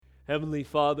Heavenly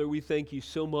Father, we thank you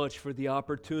so much for the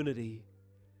opportunity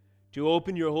to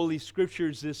open your Holy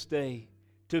Scriptures this day,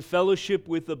 to fellowship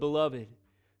with the beloved,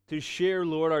 to share,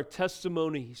 Lord, our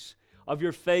testimonies of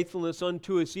your faithfulness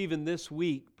unto us even this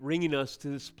week, bringing us to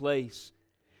this place.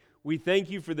 We thank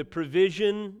you for the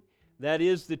provision that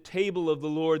is the table of the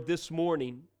Lord this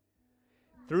morning,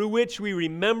 through which we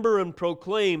remember and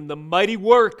proclaim the mighty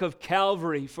work of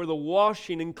Calvary for the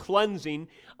washing and cleansing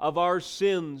of our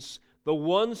sins, the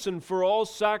once and for all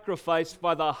sacrifice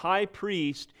by the high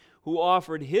priest who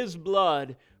offered his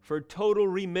blood for total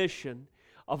remission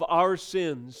of our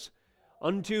sins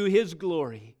unto his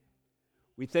glory.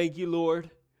 We thank you,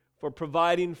 Lord, for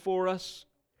providing for us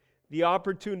the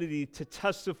opportunity to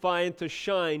testify and to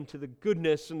shine to the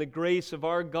goodness and the grace of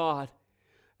our God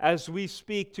as we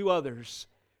speak to others,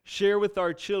 share with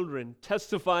our children,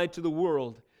 testify to the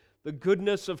world the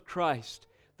goodness of Christ,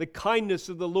 the kindness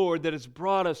of the Lord that has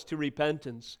brought us to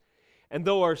repentance. And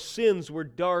though our sins were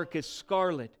dark as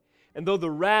scarlet, and though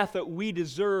the wrath that we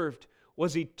deserved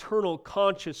was eternal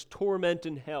conscious torment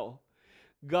in hell,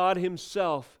 God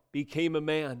Himself became a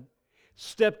man,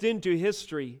 stepped into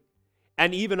history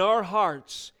and even our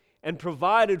hearts, and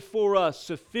provided for us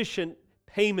sufficient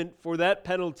payment for that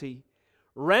penalty,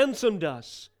 ransomed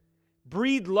us,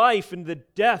 breathed life in the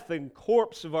death and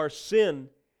corpse of our sin,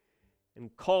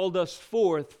 and called us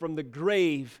forth from the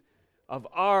grave of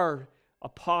our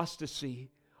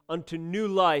apostasy unto new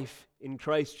life in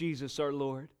Christ Jesus our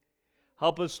Lord.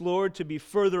 Help us, Lord, to be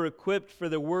further equipped for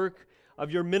the work of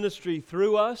your ministry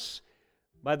through us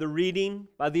by the reading,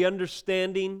 by the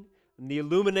understanding, and the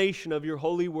illumination of your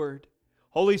holy word.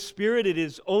 Holy Spirit, it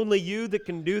is only you that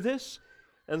can do this,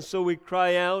 and so we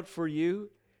cry out for you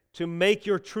to make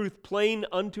your truth plain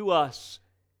unto us.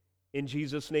 In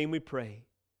Jesus' name we pray.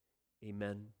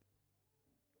 Amen.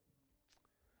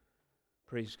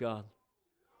 Praise God.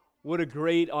 What a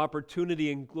great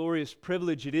opportunity and glorious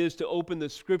privilege it is to open the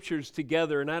Scriptures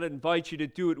together. And I'd invite you to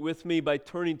do it with me by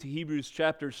turning to Hebrews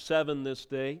chapter 7 this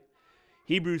day.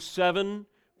 Hebrews 7,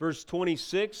 verse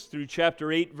 26 through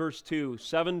chapter 8, verse 2.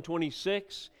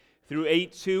 7:26 through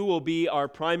 8:2 will be our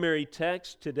primary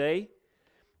text today.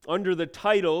 Under the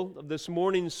title of this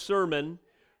morning's sermon,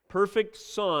 Perfect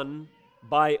Son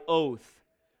by Oath.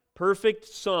 Perfect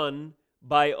Son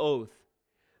by Oath.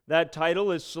 That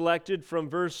title is selected from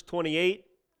verse 28,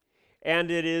 and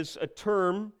it is a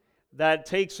term that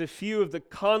takes a few of the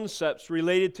concepts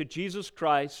related to Jesus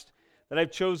Christ that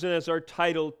I've chosen as our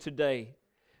title today.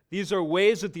 These are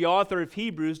ways that the author of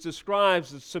Hebrews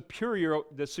describes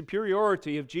the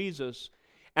superiority of Jesus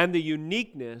and the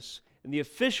uniqueness and the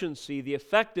efficiency, the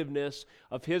effectiveness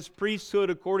of His priesthood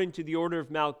according to the order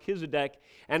of Melchizedek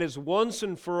and His once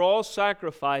and for all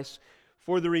sacrifice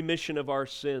for the remission of our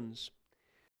sins.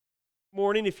 This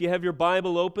morning, if you have your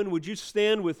Bible open, would you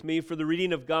stand with me for the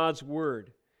reading of God's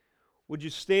Word? Would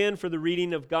you stand for the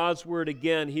reading of God's Word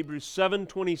again? Hebrews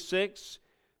 7:26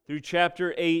 through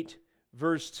chapter 8,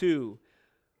 verse 2.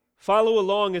 Follow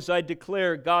along as I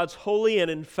declare God's holy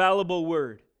and infallible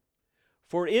Word.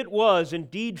 For it was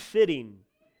indeed fitting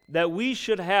that we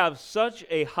should have such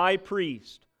a high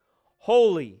priest,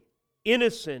 holy,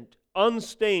 innocent,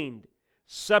 unstained,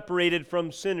 separated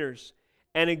from sinners,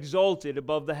 and exalted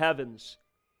above the heavens.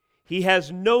 He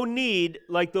has no need,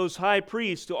 like those high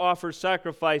priests, to offer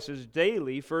sacrifices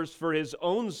daily, first for His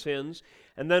own sins,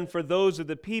 and then for those of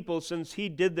the people, since He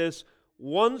did this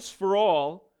once for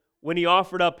all when He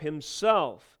offered up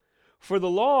Himself. For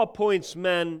the law appoints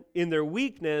men in their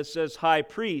weakness as high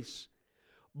priests,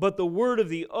 but the word of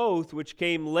the oath, which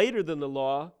came later than the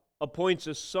law, appoints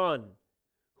a son,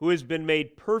 who has been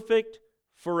made perfect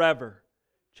forever.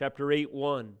 Chapter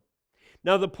 8:1.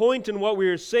 Now the point in what we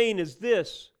are saying is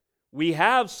this: we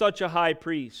have such a high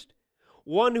priest,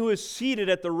 one who is seated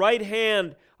at the right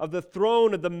hand of the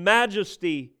throne of the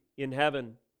majesty in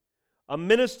heaven, a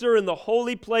minister in the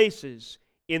holy places,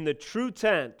 in the true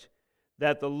tent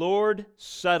that the Lord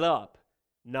set up,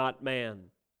 not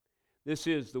man. This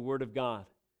is the Word of God.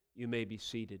 You may be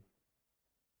seated.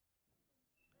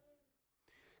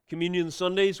 Communion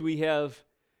Sundays, we have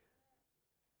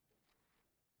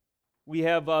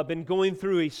been going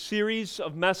through a series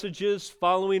of messages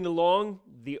following along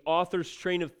the author's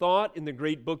train of thought in the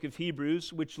great book of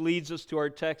Hebrews, which leads us to our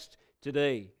text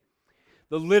today.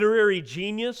 The literary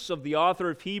genius of the author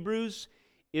of Hebrews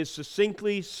is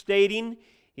succinctly stating,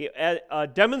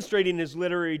 demonstrating his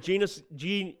literary genius,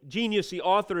 the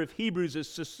author of Hebrews is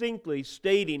succinctly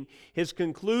stating his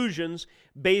conclusions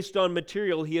based on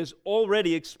material he has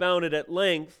already expounded at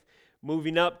length,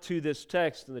 moving up to this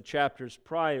text in the chapters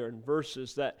prior and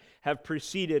verses that have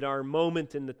preceded our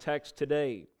moment in the text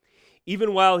today.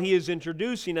 even while he is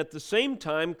introducing at the same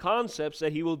time concepts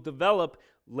that he will develop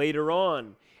later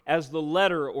on as the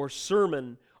letter or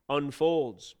sermon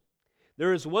unfolds.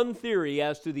 There is one theory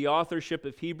as to the authorship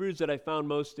of Hebrews that I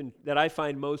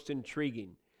find most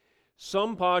intriguing.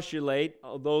 Some postulate,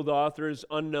 although the author is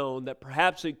unknown, that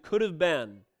perhaps it could have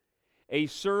been a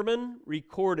sermon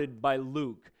recorded by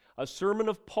Luke, a sermon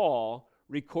of Paul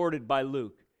recorded by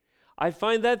Luke. I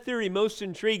find that theory most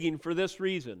intriguing for this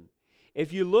reason.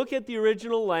 If you look at the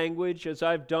original language, as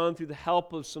I've done through the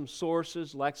help of some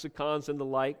sources, lexicons and the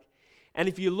like, and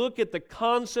if you look at the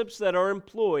concepts that are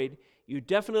employed, you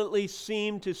definitely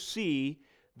seem to see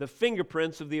the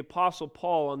fingerprints of the Apostle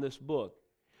Paul on this book.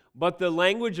 But the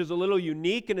language is a little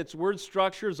unique and its word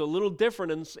structure is a little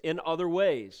different in other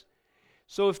ways.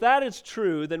 So if that is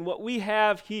true, then what we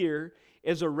have here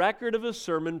is a record of a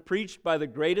sermon preached by the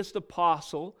greatest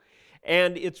apostle,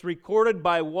 and it's recorded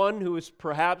by one who is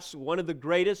perhaps one of the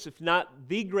greatest, if not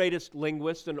the greatest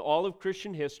linguist in all of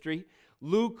Christian history,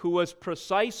 Luke, who was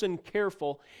precise and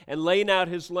careful in laying out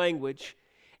his language.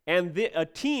 And a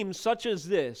team such as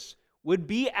this would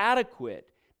be adequate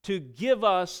to give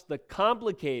us the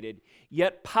complicated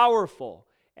yet powerful,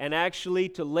 and actually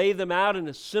to lay them out in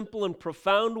a simple and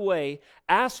profound way,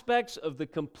 aspects of the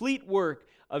complete work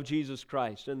of Jesus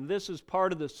Christ. And this is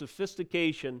part of the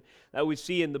sophistication that we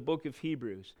see in the book of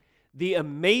Hebrews. The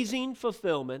amazing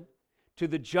fulfillment to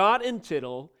the jot and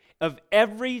tittle of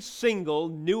every single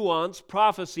nuance,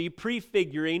 prophecy,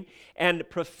 prefiguring, and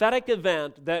prophetic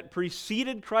event that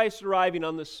preceded Christ arriving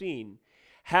on the scene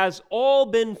has all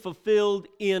been fulfilled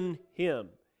in Him.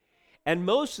 And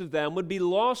most of them would be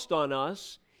lost on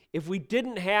us if we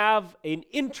didn't have an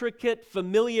intricate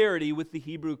familiarity with the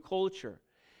Hebrew culture.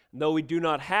 And though we do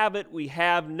not have it, we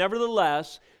have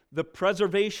nevertheless the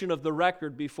preservation of the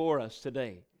record before us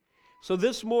today. So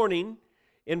this morning,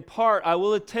 in part, I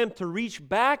will attempt to reach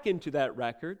back into that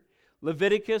record,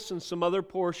 Leviticus and some other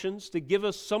portions, to give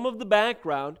us some of the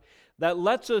background that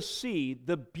lets us see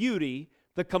the beauty,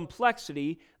 the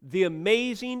complexity, the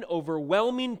amazing,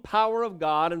 overwhelming power of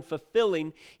God in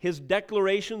fulfilling His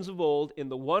declarations of old in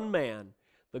the one man,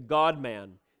 the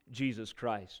God-man, Jesus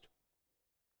Christ.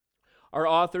 Our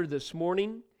author this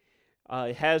morning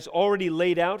has already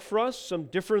laid out for us some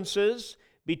differences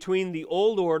between the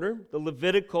old order, the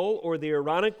Levitical or the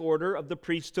Aaronic order of the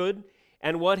priesthood,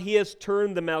 and what he has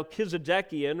termed the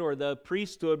Melchizedekian, or the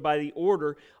priesthood by the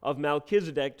order of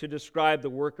Melchizedek, to describe the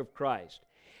work of Christ.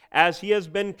 As he has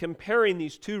been comparing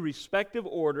these two respective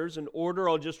orders, an order,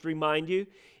 I'll just remind you,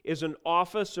 is an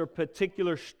office or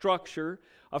particular structure,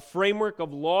 a framework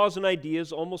of laws and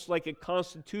ideas, almost like a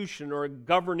constitution or a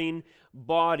governing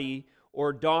body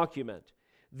or document.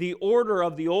 The order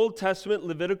of the Old Testament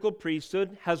Levitical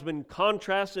priesthood has been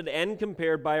contrasted and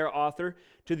compared by our author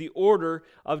to the order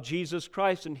of Jesus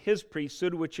Christ and His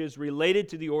priesthood, which is related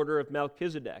to the order of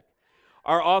Melchizedek.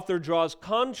 Our author draws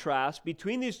contrast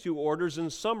between these two orders in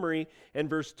summary in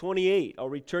verse 28. I'll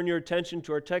return your attention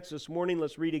to our text this morning.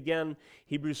 Let's read again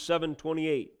Hebrews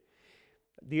 7:28.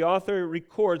 The author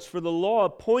records, "For the law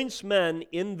appoints men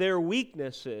in their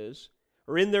weaknesses,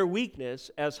 or in their weakness,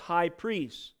 as high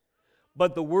priests.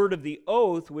 But the word of the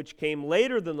oath, which came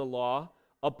later than the law,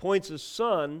 appoints a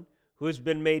son who has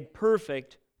been made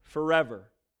perfect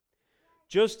forever."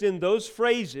 Just in those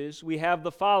phrases, we have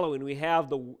the following. We have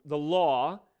the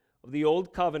law of the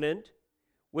Old Covenant,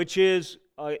 which is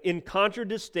in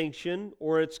contradistinction,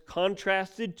 or it's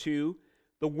contrasted to,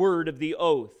 the word of the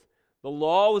oath. The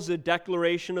law was a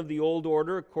declaration of the old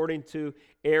order according to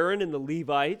Aaron and the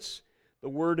Levites. The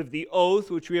word of the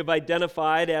oath, which we have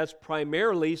identified as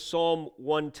primarily Psalm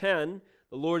 110,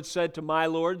 the Lord said to my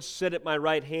Lord, "Sit at my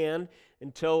right hand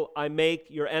until I make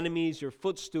your enemies your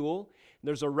footstool."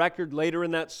 There's a record later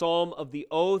in that psalm of the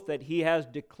oath that He has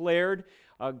declared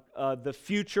the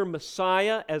future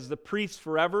Messiah as the priest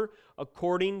forever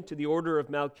according to the order of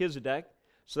Melchizedek.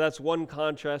 So that's one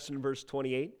contrast in verse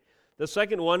 28. The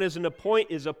second one is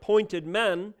appointed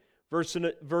men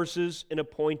versus an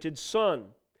appointed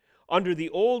son. Under the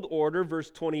old order, verse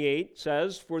 28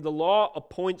 says, "For the law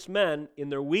appoints men in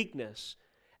their weakness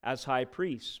as high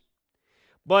priests."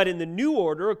 But in the new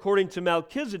order, according to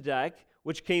Melchizedek,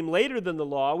 which came later than the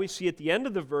law, we see at the end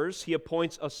of the verse, He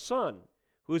appoints a son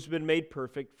who has been made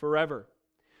perfect forever.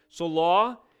 So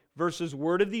law versus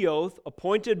word of the oath,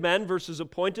 appointed men versus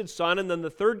appointed son, and then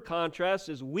the third contrast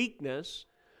is weakness,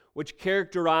 which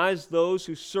characterized those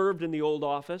who served in the old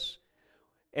office.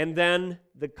 And then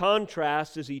the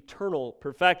contrast is eternal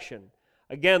perfection.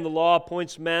 Again, the law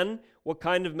appoints men. What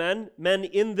kind of men? Men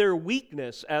in their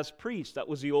weakness as priests. That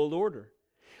was the old order.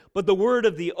 But the word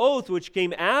of the oath, which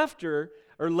came after,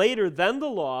 or later than the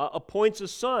law, appoints a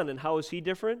son. And how is he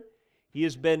different? He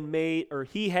has been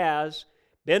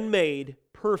made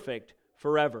perfect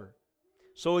forever.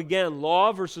 So again,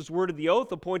 law versus word of the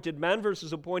oath, appointed man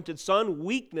versus appointed son,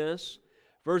 weakness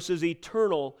versus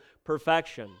eternal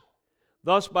perfection.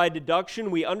 Thus, by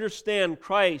deduction, we understand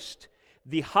Christ,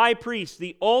 the high priest,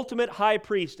 the ultimate high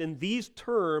priest, in these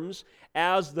terms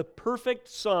as the perfect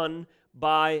Son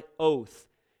by oath.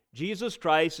 Jesus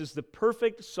Christ is the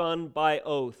perfect Son by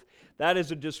oath. That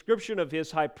is a description of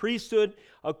his high priesthood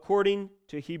according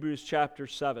to Hebrews chapter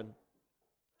 7.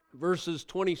 Verses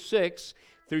 26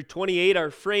 through 28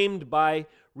 are framed by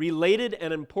related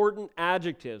and important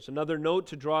adjectives. Another note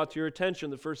to draw to your attention: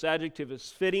 the first adjective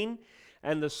is fitting,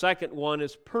 and the second one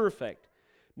is perfect.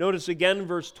 Notice again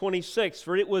verse 26,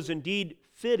 for it was indeed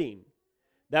fitting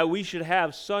that we should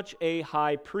have such a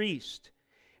high priest.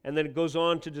 And then it goes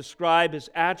on to describe his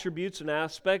attributes and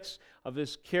aspects of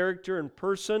his character and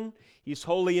person. He's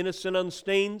holy, innocent,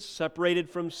 unstained, separated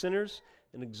from sinners,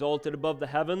 and exalted above the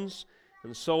heavens,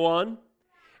 and so on.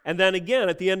 And then again,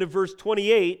 at the end of verse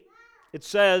 28, it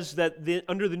says that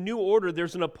under the new order,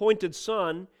 there's an appointed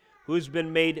son who has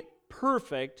been made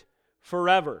perfect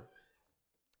forever.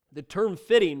 The term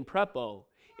fitting, prepo,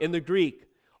 in the Greek,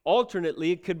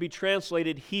 alternately, it could be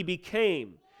translated, he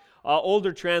became.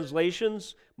 Older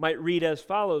translations might read as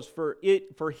follows, for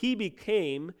he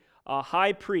became a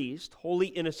high priest, holy,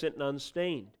 innocent, and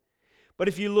unstained. But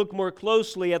if you look more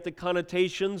closely at the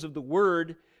connotations of the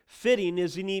word, fitting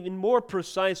is an even more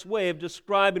precise way of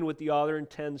describing what the author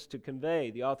intends to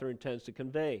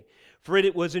convey. For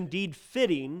it was indeed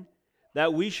fitting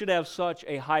that we should have such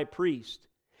a high priest.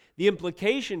 The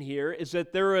implication here is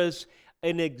that there is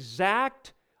an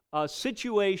exact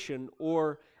situation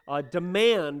or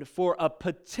demand for a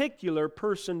particular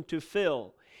person to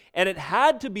fill. And it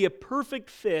had to be a perfect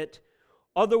fit,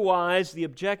 otherwise the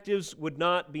objectives would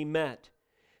not be met.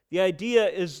 The idea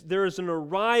is there is an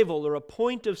arrival or a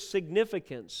point of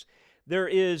significance. There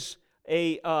is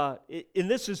and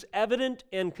this is evident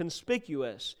and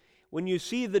conspicuous. When you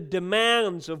see the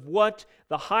demands of what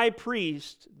the high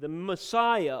priest, the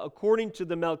Messiah, according to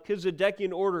the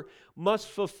Melchizedekian order, must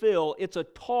fulfill, it's a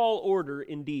tall order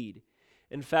indeed.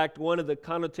 In fact, one of the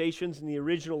connotations in the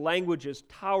original language is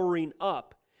towering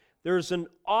up. There's an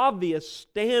obvious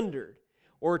standard,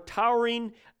 or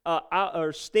towering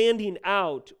or standing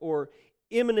out, or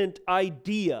eminent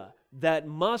idea that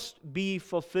must be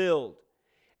fulfilled.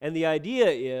 And the idea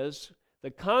is,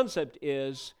 the concept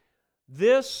is,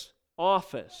 this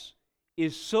office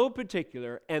is so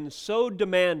particular and so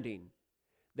demanding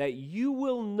that you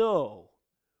will know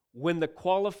when the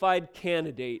qualified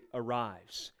candidate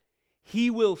arrives.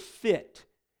 He will fit.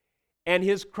 And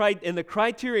the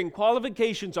criteria and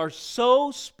qualifications are so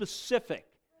specific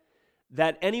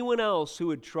that anyone else who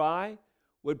would try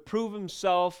would prove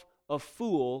himself a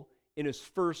fool in his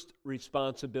first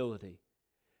responsibility.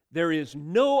 There is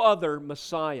no other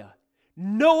Messiah,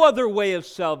 no other way of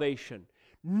salvation,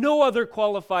 no other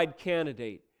qualified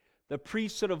candidate. The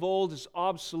priesthood of old is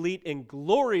obsolete and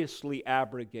gloriously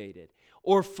abrogated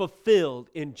or fulfilled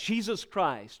in Jesus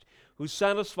Christ, who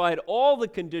satisfied all the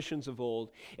conditions of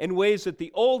old in ways that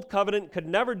the old covenant could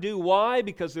never do. Why?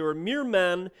 Because they were mere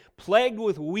men plagued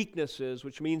with weaknesses,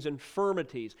 which means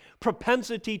infirmities,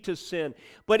 propensity to sin.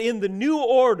 But in the new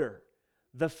order,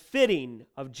 the fitting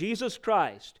of Jesus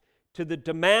Christ to the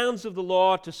demands of the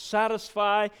law to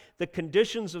satisfy the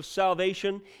conditions of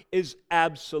salvation is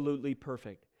absolutely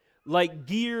perfect. Like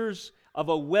gears of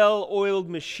a well-oiled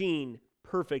machine,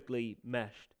 perfectly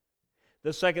meshed.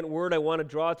 The second word I want to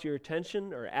draw to your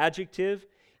attention, or adjective,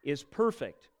 is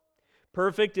perfect.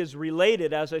 Perfect is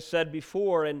related, as I said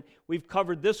before, and we've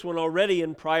covered this one already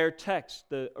in prior texts.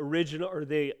 The original, or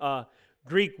the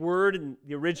Greek word in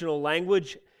the original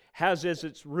language has as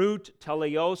its root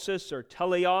teleosis or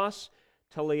teleos,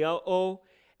 teleoo,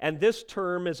 and this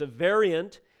term is a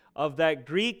variant of that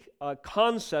Greek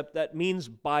concept that means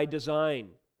by design.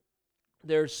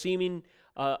 There's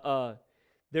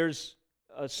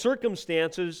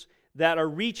circumstances that are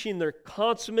reaching their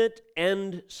consummate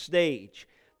end stage.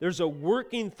 There's a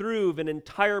working through of an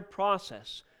entire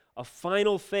process, a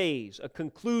final phase, a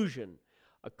conclusion,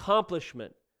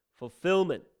 accomplishment,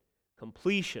 fulfillment,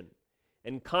 completion,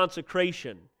 and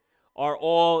consecration are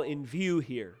all in view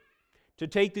here. To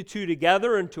take the two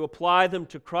together and to apply them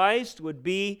to Christ would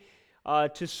be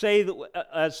to say that,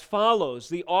 as follows: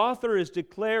 the author is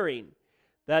declaring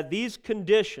that these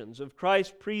conditions of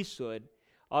Christ's priesthood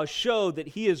show that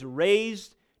he is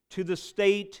raised to the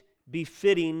state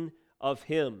befitting of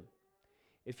him.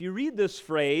 If you read this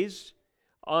phrase,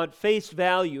 On face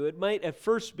value, it might at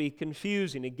first be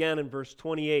confusing. Again, in verse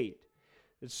 28,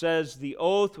 it says, "The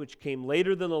oath which came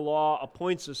later than the law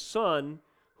appoints a son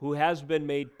who has been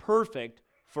made perfect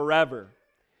forever."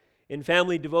 In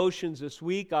family devotions this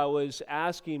week, I was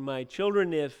asking my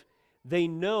children if they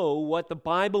know what the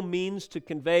Bible means to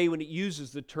convey when it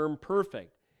uses the term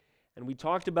perfect. And we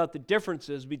talked about the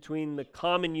differences between the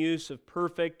common use of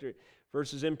perfect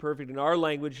versus imperfect in our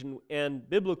language and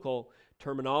biblical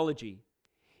terminology.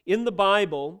 In the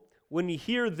Bible, when you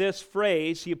hear this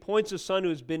phrase, "He appoints a son who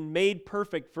has been made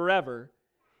perfect forever,"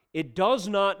 it does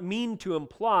not mean to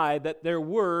imply that there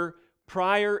were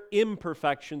prior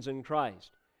imperfections in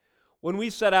Christ. When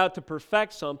we set out to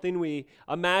perfect something, we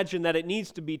imagine that it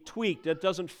needs to be tweaked. It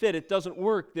doesn't fit, it doesn't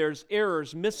work, there's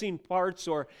errors, missing parts,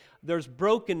 or there's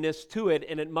brokenness to it,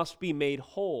 and it must be made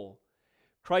whole.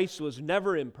 Christ was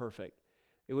never imperfect.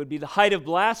 It would be the height of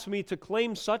blasphemy to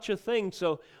claim such a thing.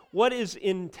 So what is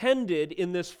intended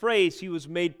in this phrase, "He was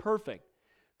made perfect"?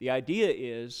 The idea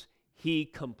is He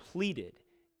completed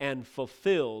and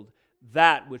fulfilled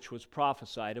that which was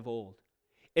prophesied of old.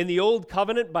 In the Old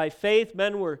Covenant, by faith,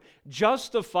 men were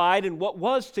justified in what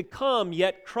was to come,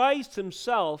 yet Christ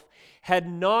Himself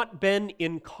had not been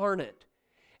incarnate.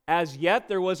 As yet,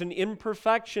 there was an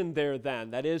imperfection there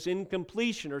then, that is,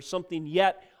 incompletion or something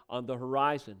yet on the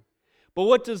horizon. But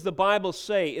what does the Bible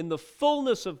say? In the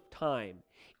fullness of time,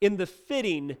 in the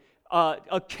fitting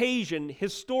occasion,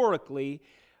 historically,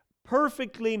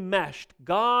 perfectly meshed,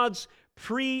 God's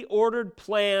pre-ordered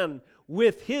plan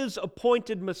with His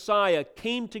appointed Messiah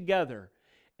came together,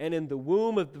 and in the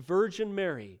womb of the Virgin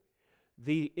Mary,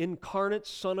 the incarnate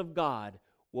Son of God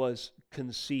was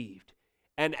conceived.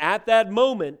 And at that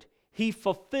moment, He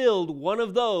fulfilled one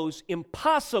of those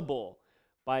impossible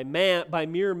by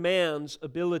mere man's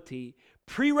ability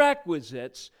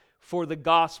prerequisites for the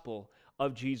gospel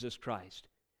of Jesus Christ.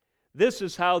 This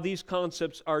is how these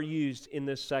concepts are used in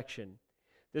this section.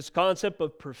 This concept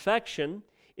of perfection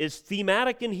is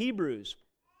thematic in Hebrews.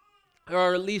 There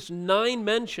are at least 9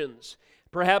 mentions,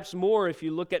 perhaps more if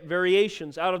you look at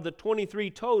variations, out of the 23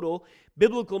 total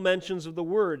biblical mentions of the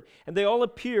word. And they all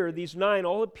appear, these 9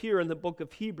 all appear in the book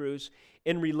of Hebrews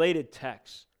in related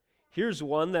texts. Here's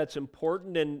one that's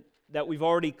important and that we've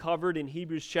already covered in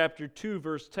Hebrews chapter 2,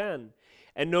 verse 10.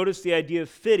 And notice the idea of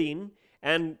fitting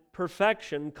and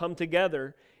perfection come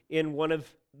together in one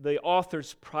of the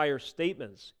author's prior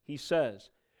statements. He says,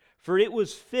 "For it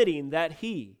was fitting that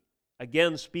He,"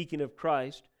 again speaking of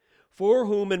Christ, "for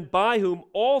whom and by whom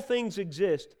all things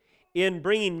exist, in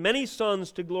bringing many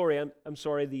sons to glory."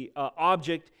 The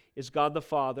object is God the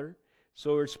Father.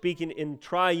 So we're speaking in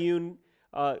triune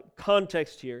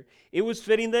context here. "It was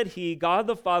fitting that He, God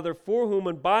the Father, for whom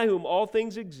and by whom all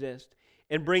things exist,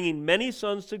 in bringing many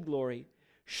sons to glory,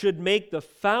 should make the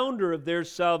founder of their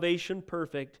salvation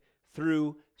perfect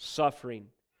through suffering."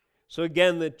 So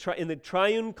again, in the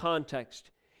triune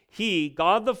context, He,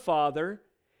 God the Father,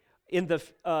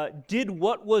 did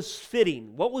what was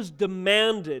fitting, what was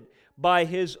demanded by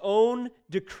His own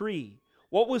decree,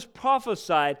 what was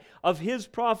prophesied of His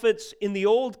prophets in the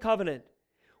Old Covenant.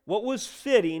 What was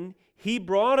fitting, He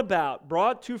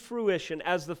brought to fruition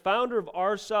as the founder of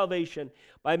our salvation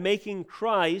by making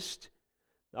Christ,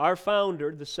 our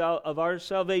founder of our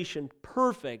salvation,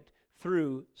 perfect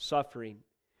through suffering.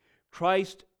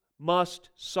 Christ must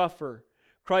suffer.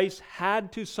 Christ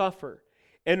had to suffer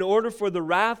in order for the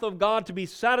wrath of God to be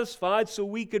satisfied so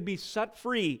we could be set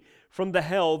free from the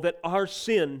hell that our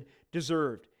sin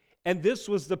deserved. And this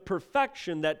was the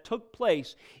perfection that took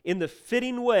place in the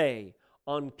fitting way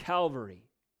on Calvary.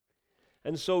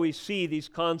 And so we see these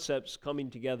concepts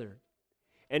coming together.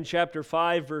 In chapter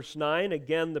 5, verse 9,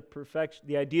 again,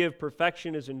 the idea of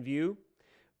perfection is in view.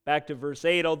 Back to verse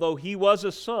 8, "Although He was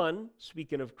a son,"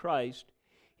 speaking of Christ,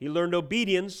 "He learned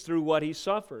obedience through what He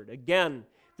suffered." Again,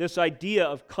 this idea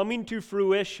of coming to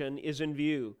fruition is in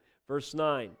view. Verse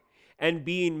 9, "And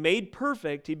being made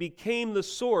perfect, He became the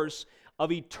source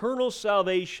of eternal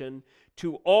salvation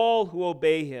to all who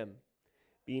obey Him,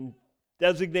 being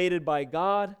designated by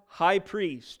God high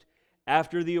priest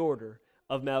after the order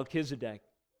of Melchizedek."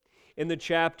 In the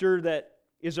chapter that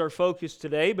is our focus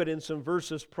today, but in some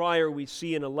verses prior we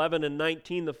see in 11 and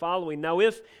 19 the following. "Now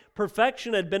if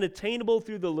perfection had been attainable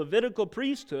through the Levitical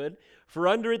priesthood, for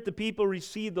under it the people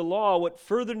received the law, what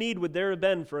further need would there have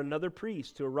been for another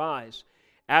priest to arise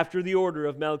after the order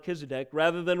of Melchizedek,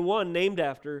 rather than one named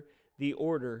after the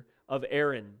order of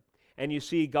Aaron?" And you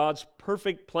see God's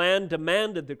perfect plan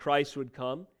demanded the Christ would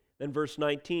come. Then verse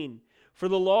 19, "For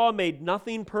the law made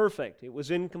nothing perfect." It was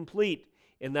incomplete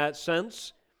in that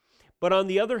sense. "But on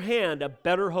the other hand, a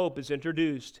better hope is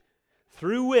introduced,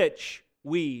 through which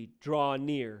we draw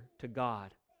near to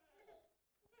God.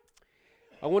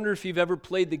 I wonder if you've ever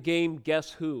played the game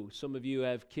Guess Who. Some of you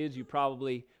have kids, you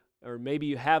probably, or maybe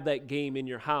you have that game in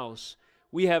your house.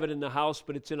 We have it in the house,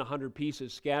 but it's in 100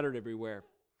 pieces scattered everywhere.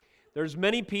 There's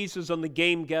many pieces on the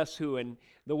game Guess Who, and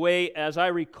the way, as I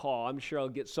recall, I'm sure I'll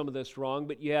get some of this wrong,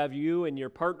 but you have you and your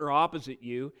partner opposite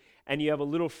you, and you have a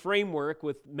little framework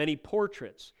with many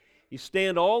portraits. You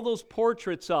stand all those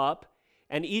portraits up,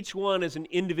 and each one is an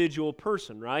individual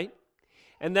person, right?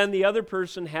 And then the other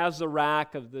person has the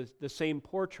rack of the same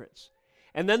portraits.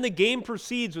 And then the game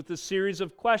proceeds with a series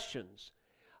of questions.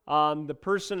 The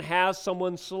person has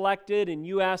someone selected, and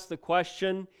you ask the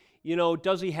question,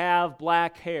 does he have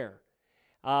black hair?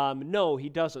 No, he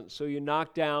doesn't. So you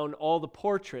knock down all the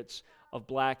portraits of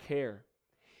black hair.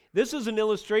 This is an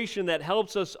illustration that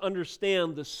helps us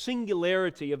understand the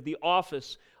singularity of the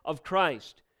office of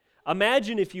Christ.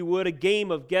 Imagine, if you would, a game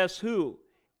of Guess Who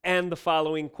and the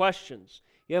following questions.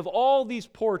 You have all these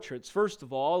portraits, first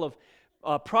of all,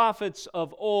 of prophets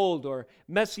of old or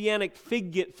messianic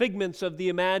figments of the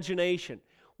imagination.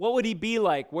 What would he be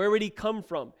like? Where would he come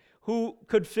from? Who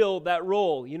could fill that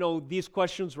role? These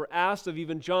questions were asked of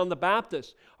even John the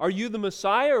Baptist. Are you the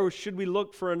Messiah, or should we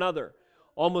look for another?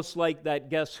 Almost like that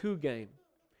Guess Who game.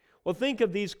 Well, think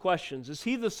of these questions. Is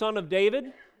he the son of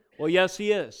David? Well, yes,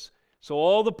 he is. So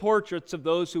all the portraits of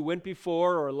those who went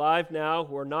before or alive now,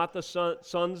 who are not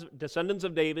the descendants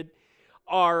of David,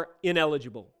 are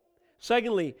ineligible.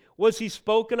 Secondly, was he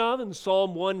spoken of in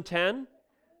Psalm 110?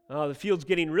 The field's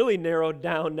getting really narrowed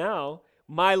down now.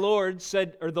 The Lord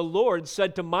said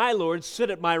to my Lord, sit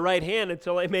at my right hand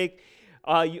until I make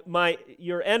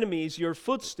your enemies your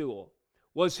footstool.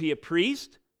 Was he a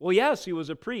priest? Well, yes, he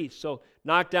was a priest. So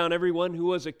knock down everyone who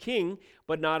was a king,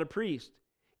 but not a priest.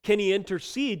 Can he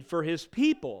intercede for his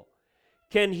people?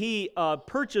 Can he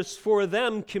purchase for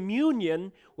them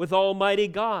communion with Almighty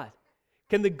God?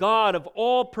 Can the God of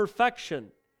all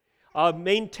perfection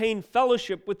maintain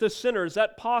fellowship with the sinner? Is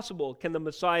that possible? Can the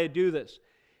Messiah do this?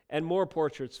 And more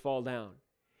portraits fall down.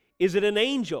 Is it an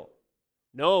angel?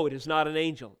 No, it is not an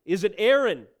angel. Is it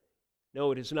Aaron?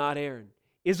 No, it is not Aaron.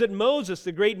 Is it Moses,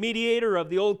 the great mediator of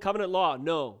the Old Covenant law?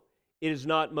 No, it is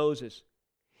not Moses.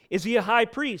 Is he a high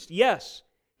priest? Yes,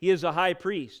 he is a high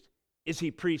priest. Is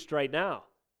he priest right now?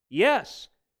 Yes.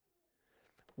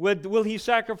 Will he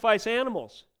sacrifice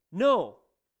animals? No.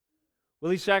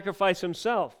 Will he sacrifice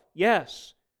himself?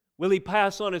 Yes. Will he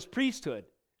pass on his priesthood?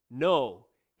 No.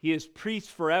 He is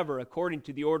priest forever according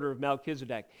to the order of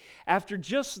Melchizedek. After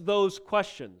just those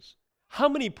questions, how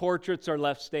many portraits are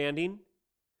left standing?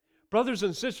 Brothers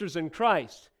and sisters in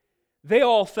Christ, they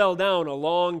all fell down a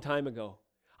long time ago.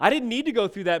 I didn't need to go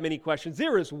through that many questions.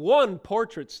 There is one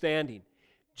portrait standing.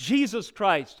 Jesus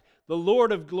Christ, the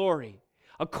Lord of glory,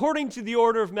 according to the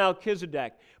order of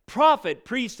Melchizedek, prophet,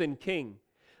 priest, and king,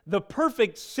 the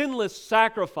perfect sinless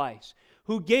sacrifice,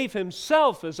 who gave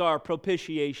himself as our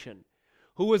propitiation,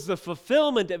 who was the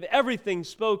fulfillment of everything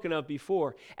spoken of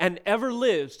before, and ever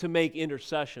lives to make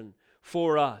intercession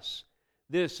for us.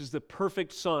 This is the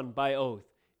perfect Son by oath,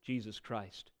 Jesus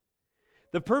Christ.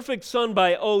 The perfect Son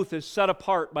by oath is set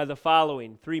apart by the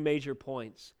following three major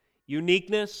points: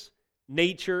 uniqueness,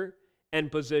 nature,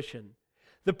 and position.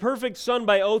 The perfect Son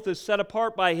by oath is set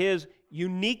apart by his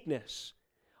uniqueness.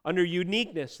 Under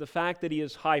uniqueness, the fact that he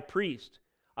is high priest.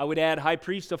 I would add high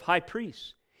priest of high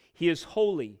priests. He is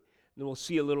holy. And we'll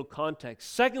see a little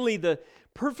context. Secondly, the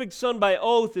perfect Son by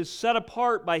oath is set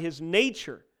apart by his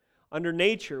nature. Under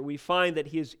nature, we find that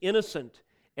he is innocent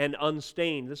and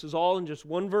unstained. This is all in just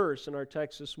one verse in our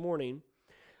text this morning.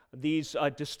 These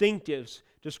distinctives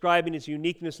describing his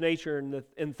uniqueness, nature,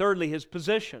 and thirdly, his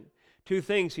position. Two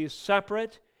things: he is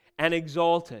separate and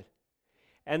exalted.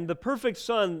 And the perfect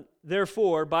Son,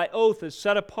 therefore, by oath is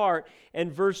set apart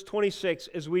in verse 26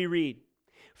 as we read.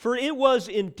 For it was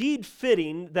indeed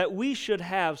fitting that we should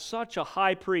have such a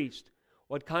high priest.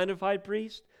 What kind of high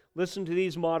priest? Listen to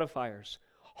these modifiers: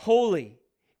 holy,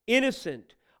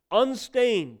 innocent,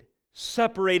 unstained,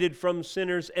 separated from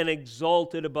sinners, and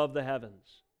exalted above the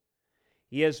heavens.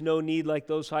 He has no need, like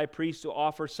those high priests, to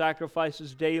offer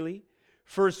sacrifices daily,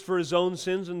 first for his own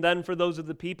sins and then for those of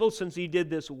the people, since he did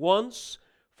this once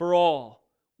for all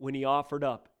when he offered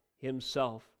up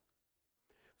himself.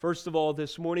 First of all,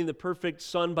 this morning, the perfect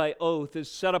Son by oath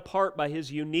is set apart by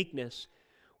his uniqueness.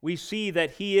 We see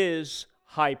that he is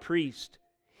high priest.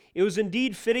 It was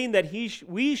indeed fitting that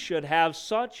we should have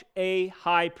such a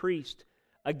high priest.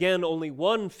 Again, only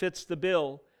one fits the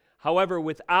bill. However,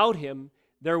 without him,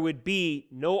 there would be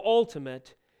no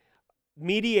ultimate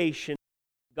mediation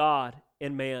between God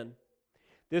and man.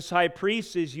 This high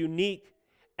priest is unique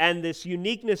And this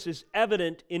uniqueness is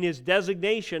evident in his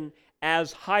designation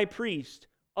as high priest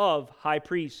of high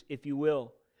priests, if you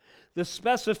will. The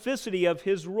specificity of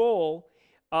his role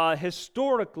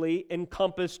historically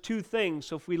encompassed two things.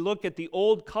 So if we look at the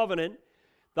Old Covenant,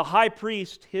 the high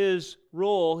priest, his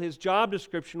role, his job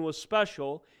description was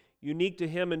special, unique to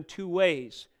him in two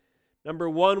ways. Number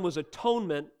one was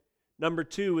atonement. Number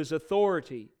two is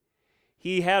authority.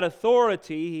 He had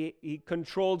authority. He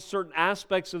controlled certain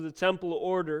aspects of the temple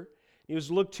order. He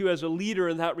was looked to as a leader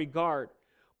in that regard.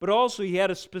 But also he had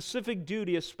a specific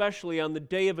duty, especially on the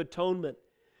Day of Atonement,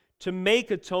 to make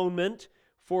atonement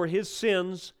for his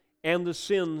sins and the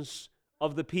sins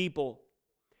of the people.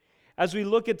 As we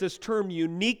look at this term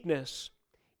uniqueness,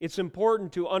 it's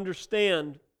important to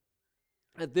understand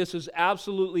that this is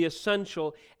absolutely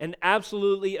essential, an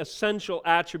absolutely essential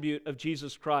attribute of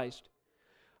Jesus Christ.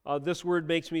 This word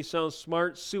makes me sound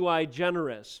smart, sui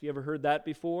generis. You ever heard that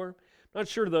before? Not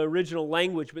sure of the original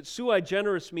language, but sui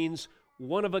generis means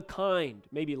one of a kind,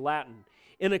 maybe Latin,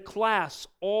 in a class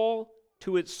all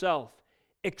to itself,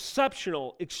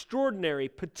 exceptional, extraordinary,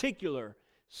 particular,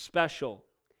 special.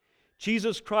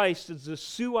 Jesus Christ is the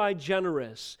sui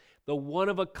generis, the one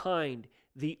of a kind,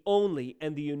 the only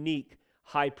and the unique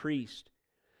high priest.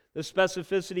 The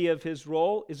specificity of his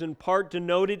role is in part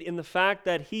denoted in the fact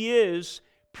that he is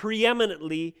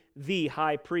preeminently the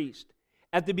high priest.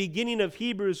 At the beginning of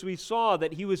Hebrews, we saw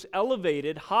that he was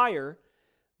elevated higher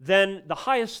than the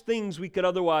highest things we could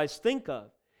otherwise think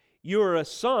of. You are a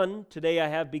son, today I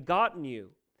have begotten you.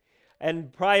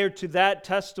 And prior to that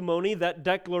testimony, that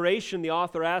declaration, the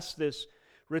author asks this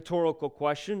rhetorical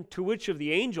question, to which of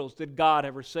the angels did God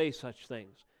ever say such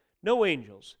things? No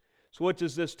angels. So what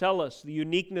does this tell us? The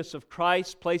uniqueness of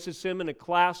Christ places him in a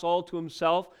class all to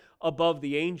himself above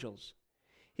the angels.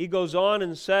 He goes on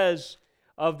and says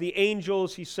of the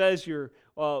angels, he says, you're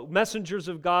messengers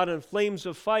of God and flames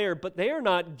of fire, but they are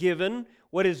not given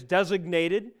what is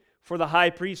designated for the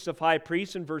high priest of high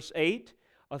priests in verse 8.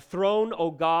 A throne,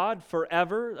 O God,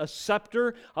 forever, a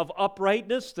scepter of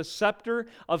uprightness, the scepter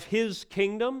of his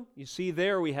kingdom. You see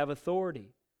there we have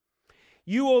authority.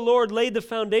 You, O Lord, laid the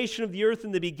foundation of the earth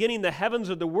in the beginning. The heavens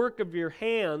are the work of your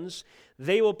hands.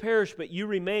 They will perish, but you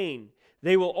remain.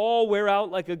 They will all wear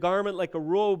out like a garment, like a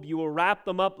robe. You will wrap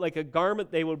them up like a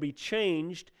garment. They will be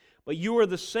changed, but you are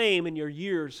the same, and your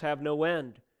years have no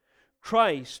end.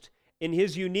 Christ, in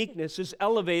his uniqueness, is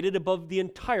elevated above the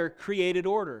entire created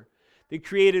order. The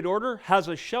created order has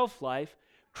a shelf life.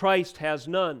 Christ has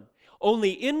none.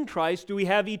 Only in Christ do we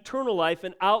have eternal life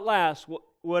and outlast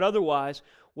what otherwise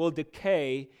will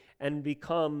decay and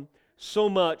become so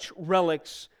much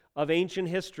relics of ancient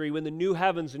history when the new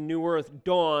heavens and new earth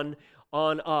dawn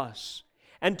on us.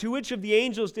 And to which of the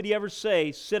angels did he ever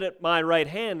say, sit at my right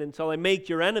hand until I make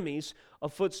your enemies a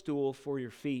footstool for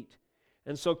your feet?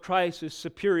 And so Christ is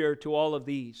superior to all of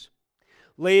these.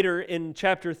 Later in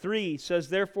chapter 3, he says,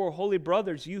 therefore, holy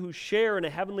brothers, you who share in a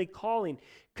heavenly calling,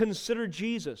 consider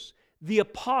Jesus, the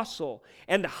apostle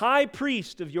and high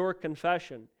priest of your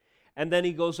confession. And then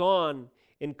he goes on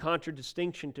in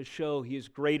contradistinction to show he is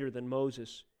greater than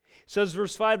Moses. It says,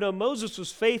 verse 5, now Moses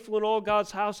was faithful in all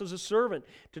God's house as a servant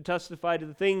to testify to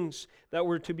the things that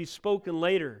were to be spoken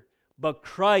later. But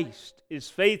Christ is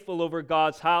faithful over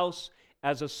God's house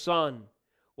as a son.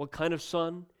 What kind of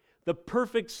son? The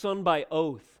perfect Son by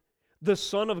oath, the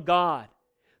Son of God,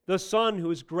 the Son who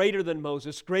is greater than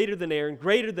Moses, greater than Aaron,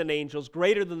 greater than angels,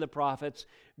 greater than the prophets,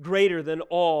 greater than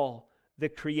all the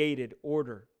created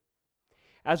order.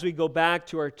 As we go back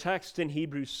to our text in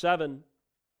Hebrews 7,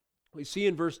 we see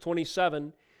in verse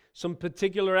 27 some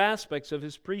particular aspects of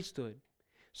his priesthood. It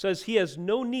says he has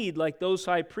no need like those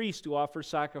high priests to offer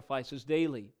sacrifices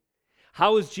daily.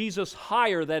 How is Jesus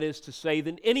higher, that is to say,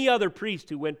 than any other priest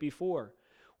who went before?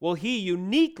 Well, he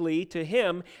uniquely to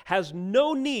him has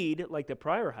no need, like the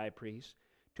prior high priest,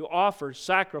 to offer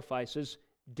sacrifices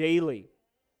daily.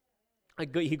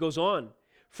 He goes on,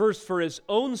 first for his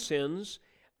own sins,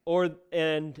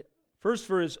 and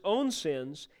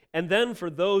then for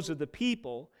those of the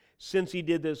people, since he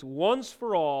did this once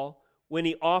for all when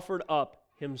he offered up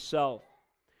himself.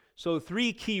 So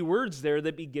three key words there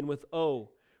that begin with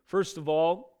O. First of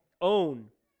all, own.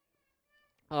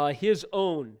 His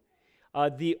own.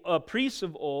 The priests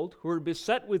of old, who were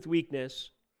beset with weakness,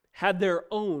 had their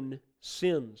own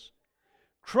sins.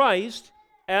 Christ,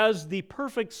 as the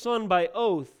perfect Son by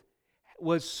oath,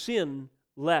 was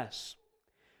sinless.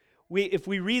 If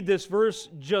we read this verse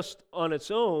just on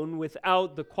its own,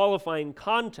 without the qualifying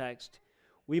context,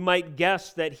 we might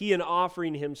guess that he in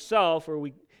offering himself, or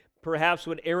we perhaps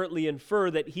would errantly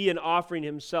infer that he in offering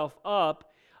himself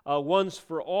up once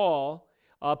for all,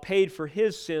 paid for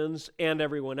his sins and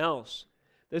everyone else.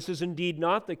 This is indeed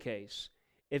not the case.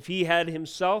 If he had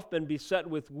himself been beset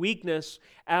with weakness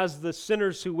as the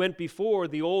sinners who went before,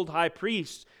 the old high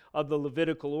priests of the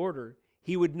Levitical order,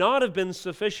 he would not have been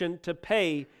sufficient to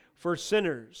pay for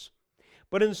sinners.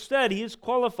 But instead, he is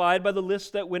qualified by the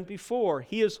list that went before.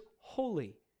 He is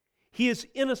holy. He is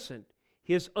innocent.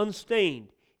 He is unstained,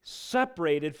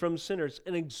 separated from sinners,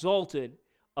 and exalted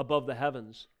above the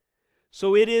heavens.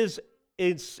 So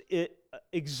it's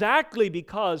exactly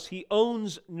because he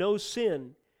owns no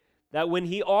sin that when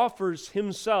he offers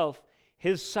himself,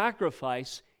 his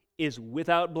sacrifice is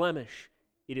without blemish.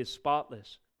 It is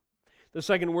spotless. The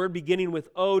second word, beginning with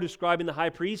O, describing the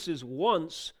high priest, is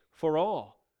once for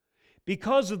all.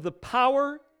 Because of the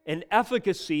power and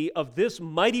efficacy of this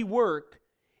mighty work,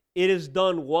 it is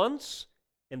done once,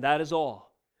 and that is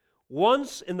all.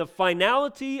 Once, in the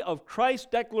finality of Christ's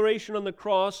declaration on the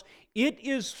cross, it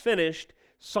is finished,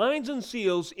 signs and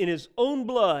seals in his own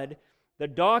blood, the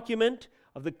document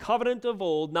of the covenant of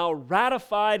old, now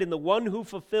ratified in the one who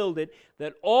fulfilled it,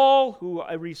 that all who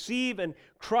receive and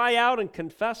cry out and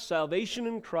confess salvation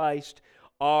in Christ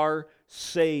are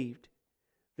saved.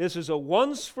 This is a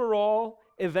once-for-all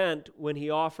event when he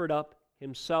offered up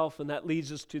himself, and that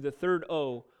leads us to the third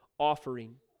O,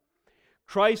 offering.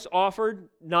 Christ offered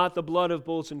not the blood of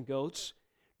bulls and goats,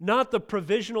 not the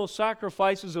provisional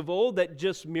sacrifices of old that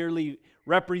just merely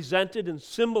represented and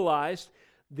symbolized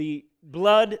the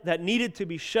blood that needed to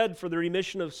be shed for the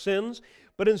remission of sins,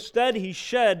 but instead he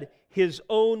shed his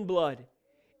own blood.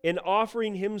 In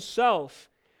offering himself,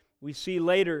 we see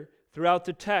later throughout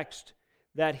the text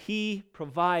that he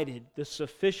provided the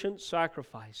sufficient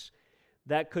sacrifice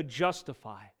that could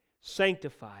justify,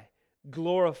 sanctify,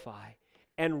 glorify,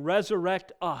 and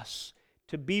resurrect us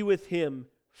to be with him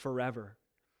forever.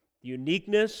 The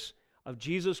uniqueness of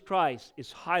Jesus Christ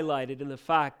is highlighted in the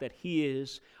fact that he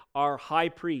is our high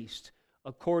priest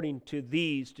according to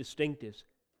these distinctives.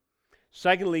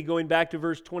 Secondly, going back to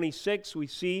verse 26, we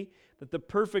see that the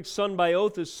perfect Son by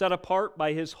oath is set apart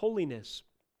by his holiness.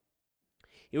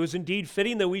 It was indeed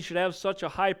fitting that we should have such a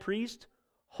high priest,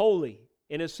 holy,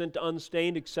 innocent,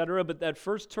 unstained, etc. But that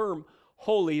first term,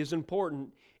 holy, is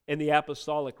important in the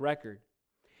apostolic record.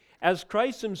 As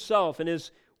Christ himself and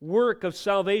his work of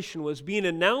salvation was being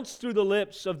announced through the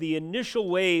lips of the initial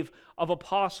wave of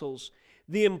apostles,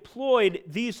 they employed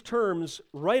these terms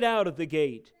right out of the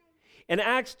gate. In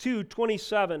Acts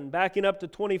 2:27, backing up to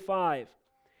 25,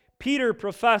 Peter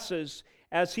professes,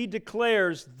 as he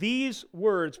declares these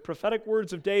words, prophetic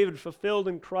words of David fulfilled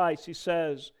in Christ, he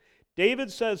says,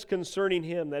 David says concerning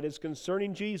him, that is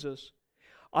concerning Jesus,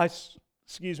 I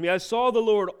saw the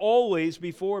Lord always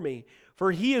before me,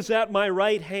 for he is at my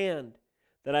right hand,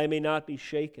 that I may not be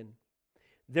shaken.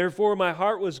 Therefore my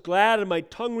heart was glad and my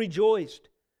tongue rejoiced.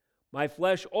 My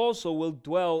flesh also will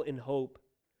dwell in hope,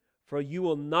 for you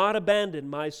will not abandon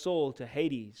my soul to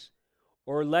Hades,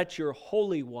 or let your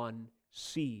Holy One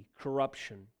see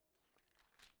corruption.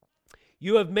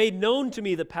 You have made known to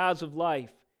me the paths of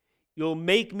life. You'll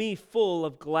make me full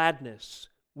of gladness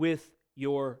with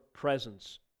your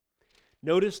presence.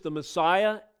 Notice the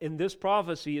Messiah in this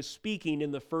prophecy is speaking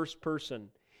in the first person.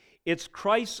 It's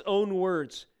Christ's own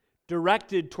words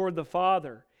directed toward the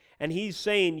Father. And he's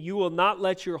saying, you will not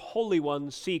let your Holy One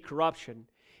see corruption.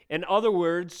 In other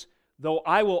words, though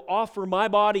I will offer my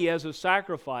body as a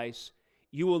sacrifice,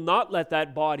 you will not let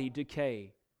that body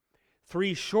decay.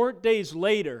 3 short days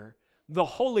later, the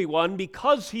Holy One,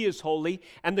 because he is holy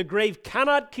and the grave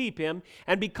cannot keep him,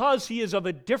 and because he is of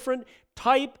a different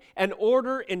type and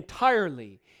order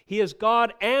entirely, he is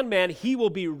God and man, he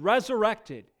will be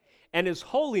resurrected. And his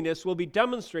holiness will be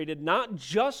demonstrated not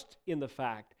just in the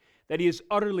fact that he is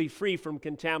utterly free from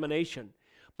contamination,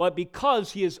 but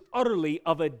because he is utterly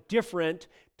of a different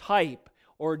type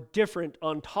or different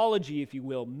ontology, if you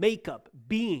will, makeup,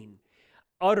 being,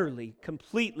 utterly,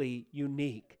 completely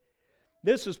unique.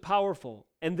 This is powerful,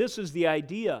 and this is the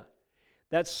idea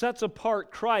that sets apart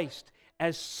Christ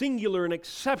as singular and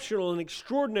exceptional and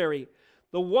extraordinary,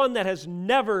 the one that has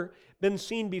never been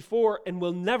seen before and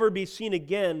will never be seen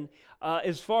again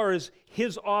as far as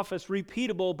his office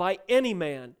repeatable by any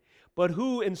man, but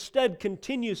who instead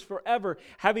continues forever,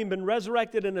 having been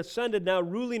resurrected and ascended, now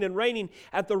ruling and reigning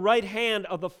at the right hand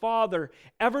of the Father,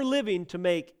 ever living to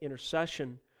make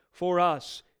intercession for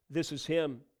us. This is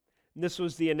him. And this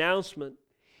was the announcement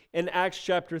in Acts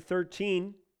chapter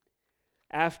 13.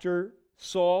 After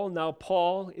Saul, now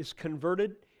Paul, is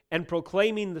converted and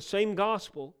proclaiming the same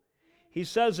gospel, he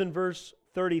says in verse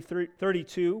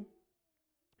 32,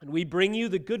 and we bring you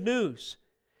the good news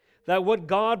that what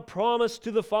God promised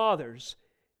to the fathers,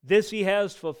 This He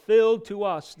has fulfilled to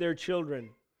us, their children,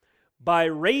 by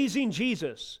raising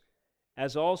Jesus,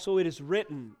 as also it is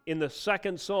written in the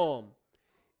second Psalm,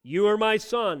 You are my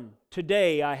Son,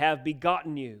 today I have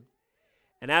begotten you.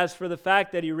 And as for the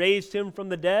fact that He raised Him from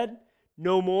the dead,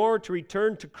 no more to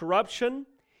return to corruption,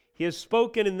 He has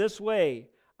spoken in this way,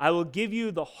 I will give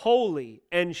you the holy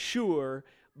and sure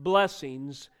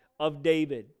blessings of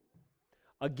David.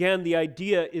 Again, the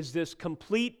idea is this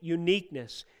complete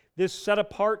uniqueness, this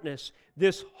set-apartness,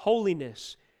 this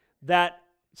holiness that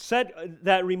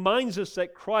reminds us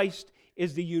that Christ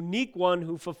is the unique one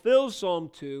who fulfills Psalm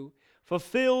 2,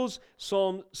 fulfills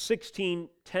Psalm 16:10.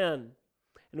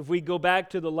 And if we go back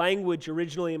to the language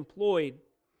originally employed,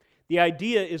 the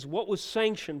idea is what was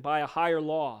sanctioned by a higher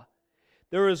law.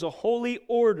 There is a holy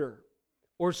order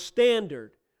or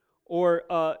standard or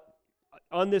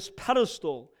on this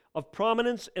pedestal of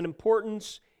prominence and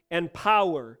importance and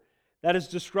power that is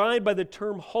described by the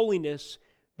term holiness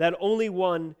that only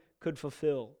one could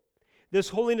fulfill. This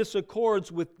holiness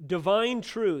accords with divine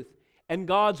truth and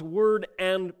God's word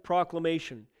and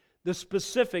proclamation, the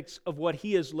specifics of what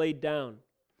He has laid down.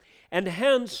 And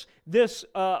hence, this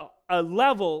a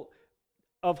level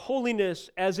of holiness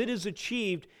as it is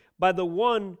achieved by the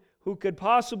one who could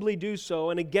possibly do so,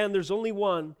 and again, there's only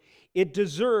one, it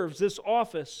deserves this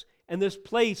office and this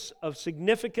place of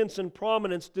significance and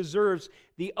prominence deserves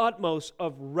the utmost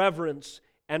of reverence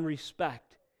and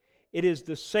respect. It is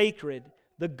the sacred,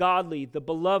 the godly, the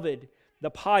beloved, the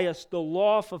pious, the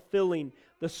law-fulfilling,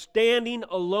 the standing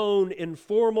alone in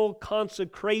formal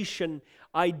consecration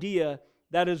idea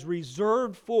that is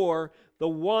reserved for the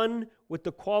one with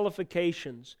the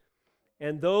qualifications.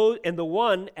 And the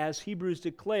one, as Hebrews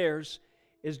declares,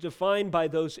 is defined by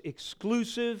those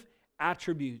exclusive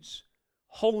attributes: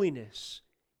 holiness,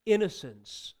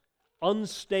 innocence,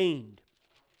 unstained,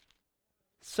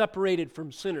 separated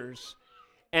from sinners,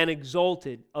 and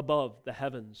exalted above the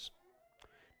heavens.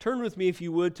 Turn with me, if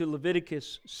you would, to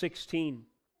Leviticus 16.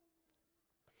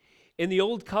 In the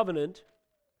Old Covenant,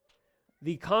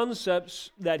 the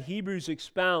concepts that Hebrews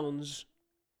expounds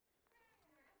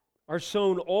are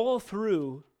sown all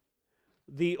through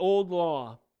the old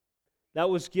law that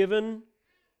was given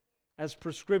as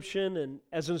prescription and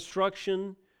as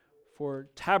instruction for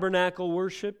tabernacle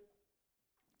worship.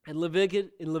 And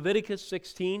in Leviticus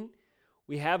 16,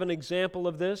 we have an example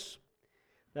of this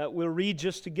that we'll read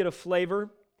just to get a flavor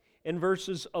in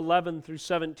verses 11 through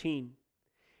 17.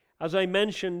 As I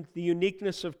mentioned, the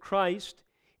uniqueness of Christ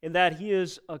in that He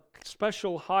is a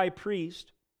special high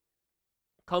priest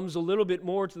comes a little bit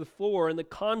more to the fore in the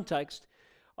context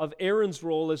of Aaron's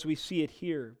role as we see it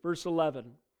here. Verse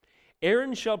 11,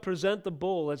 Aaron shall present the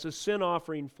bull as a sin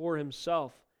offering for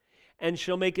himself, and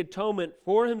shall make atonement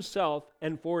for himself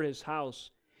and for his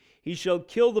house. He shall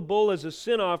kill the bull as a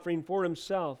sin offering for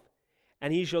himself,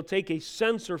 and he shall take a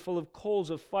censer full of coals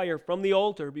of fire from the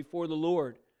altar before the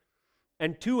Lord,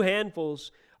 and 2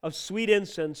 handfuls of sweet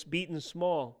incense beaten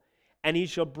small, and he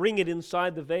shall bring it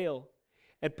inside the veil,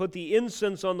 and put the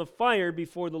incense on the fire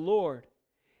before the Lord,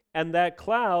 and that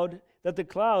the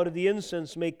cloud of the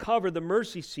incense may cover the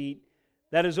mercy seat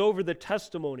that is over the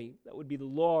testimony, that would be the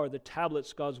law or the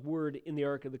tablets, God's word in the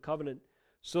Ark of the Covenant,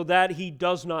 so that he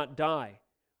does not die.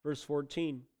 Verse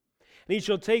 14, and he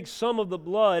shall take some of the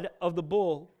blood of the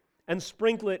bull and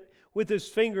sprinkle it with his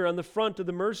finger on the front of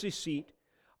the mercy seat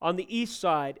on the east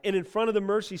side, and in front of the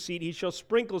mercy seat he shall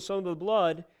sprinkle some of the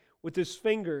blood with his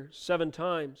finger 7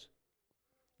 times.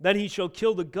 Then he shall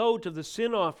kill the goat of the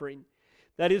sin offering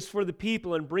that is for the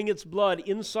people, and bring its blood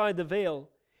inside the veil,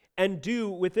 and do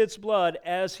with its blood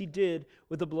as he did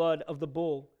with the blood of the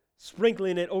bull,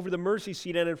 sprinkling it over the mercy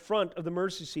seat and in front of the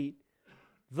mercy seat.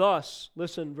 Thus,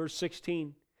 listen, verse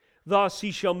 16, thus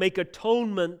he shall make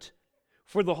atonement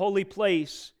for the holy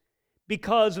place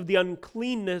because of the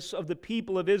uncleanness of the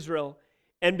people of Israel,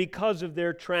 and because of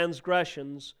their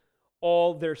transgressions,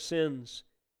 all their sins.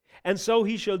 And so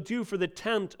he shall do for the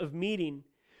tent of meeting,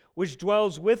 which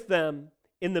dwells with them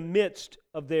in the midst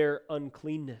of their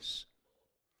uncleanness.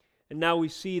 And now we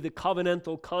see the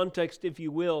covenantal context, if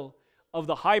you will, of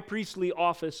the high priestly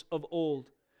office of old.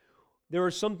 There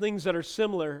are some things that are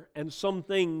similar and some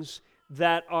things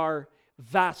that are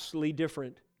vastly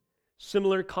different.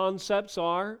 Similar concepts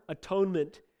are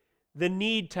atonement, the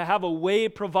need to have a way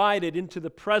provided into the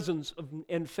presence of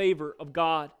and favor of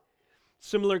God.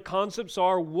 Similar concepts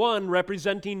are one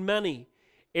representing many.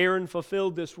 Aaron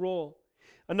fulfilled this role.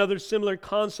 Another similar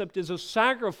concept is a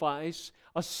sacrifice,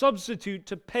 a substitute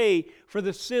to pay for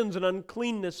the sins and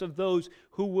uncleanness of those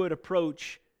who would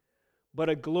approach. But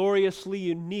a gloriously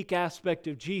unique aspect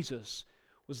of Jesus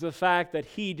was the fact that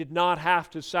he did not have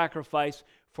to sacrifice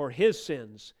for his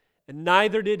sins, and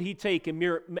neither did he take a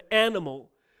mere animal,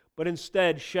 but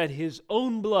instead shed his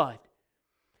own blood.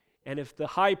 And if the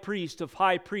high priest of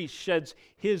high priests sheds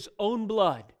his own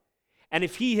blood, and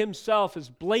if he himself is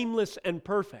blameless and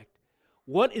perfect,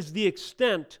 what is the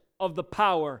extent of the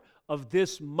power of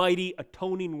this mighty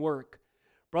atoning work?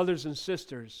 Brothers and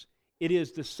sisters, it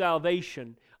is the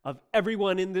salvation of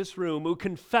everyone in this room who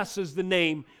confesses the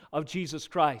name of Jesus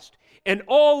Christ. And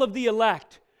all of the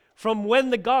elect, from when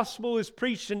the gospel is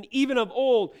preached and even of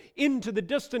old into the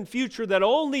distant future, that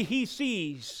only he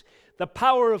sees the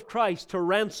power of Christ to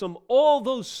ransom all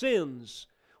those sins,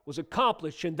 was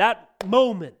accomplished in that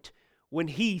moment when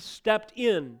he stepped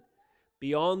in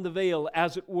beyond the veil,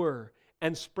 as it were,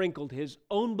 and sprinkled his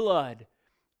own blood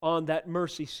on that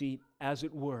mercy seat, as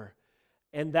it were.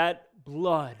 And that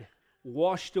blood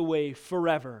washed away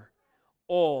forever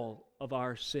all of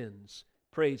our sins.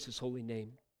 Praise his holy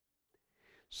name.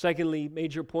 Secondly,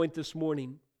 major point this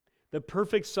morning, the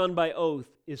perfect Son by oath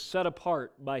is set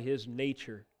apart by his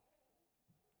nature.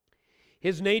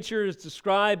 His nature is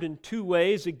described in two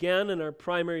ways, again in our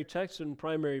primary text and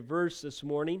primary verse this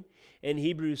morning, in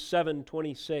Hebrews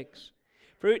 7:26.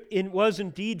 For it was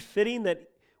indeed fitting that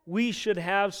we should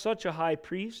have such a high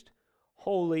priest,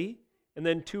 holy, and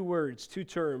then two words, two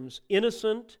terms,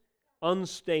 innocent,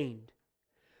 unstained.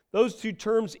 Those two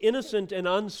terms, innocent and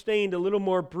unstained, a little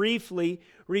more briefly,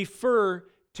 refer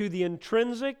to the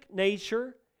intrinsic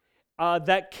nature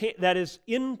that is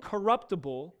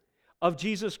incorruptible of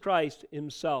Jesus Christ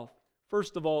himself.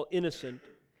 First of all, innocent.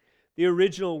 The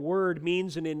original word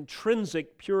means an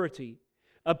intrinsic purity,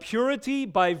 a purity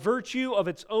by virtue of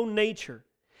its own nature.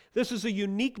 This is a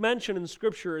unique mention in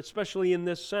Scripture, especially in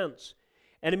this sense.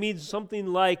 And it means something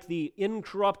like the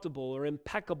incorruptible or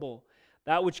impeccable,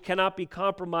 that which cannot be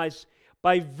compromised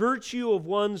by virtue of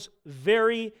one's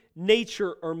very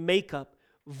nature or makeup,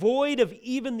 void of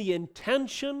even the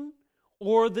intention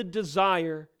or the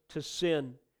desire to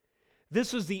sin.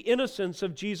 This is the innocence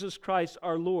of Jesus Christ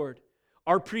our Lord,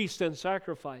 our priest and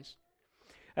sacrifice.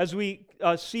 As we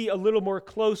see a little more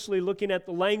closely looking at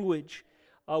the language,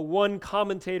 one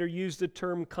commentator used the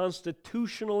term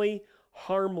constitutionally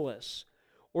harmless,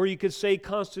 or you could say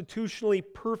constitutionally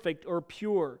perfect or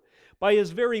pure. By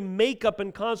his very makeup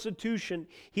and constitution,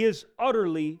 he is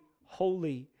utterly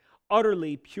holy,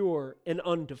 utterly pure and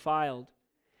undefiled.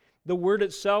 The word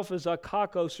itself is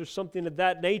akakos, or something of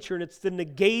that nature, and it's the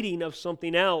negating of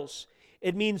something else.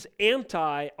 It means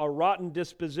anti a rotten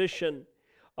disposition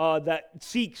that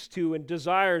seeks to and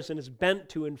desires and is bent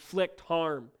to inflict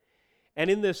harm. And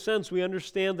in this sense, we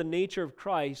understand the nature of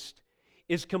Christ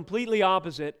is completely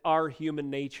opposite our human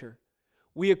nature.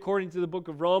 We, according to the book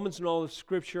of Romans and all of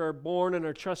Scripture, are born in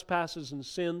our trespasses and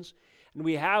sins, and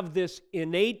we have this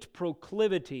innate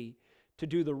proclivity to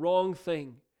do the wrong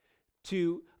thing,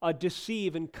 to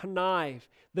deceive and connive.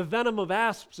 The venom of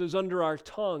asps is under our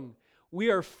tongue. We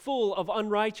are full of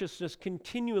unrighteousness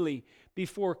continually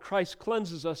before Christ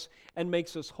cleanses us and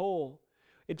makes us whole.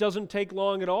 It doesn't take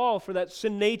long at all for that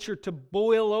sin nature to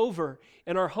boil over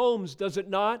in our homes, does it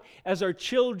not? As our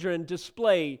children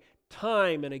display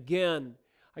time and again.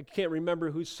 I can't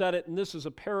remember who said it, and this is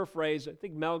a paraphrase. I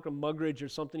think Malcolm Muggeridge or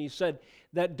something. He said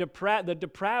that the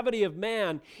depravity of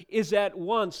man is at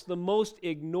once the most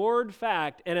ignored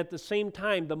fact and at the same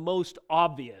time the most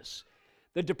obvious.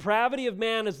 The depravity of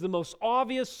man is the most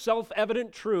obvious,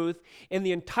 self-evident truth in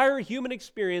the entire human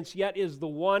experience, yet is the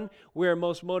one we're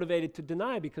most motivated to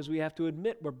deny because we have to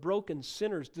admit we're broken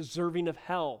sinners deserving of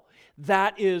hell.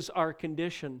 That is our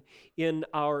condition in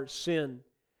our sin.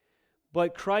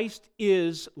 But Christ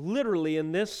is literally,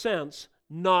 in this sense,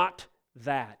 not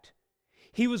that.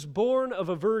 He was born of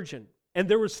a virgin, and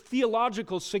there was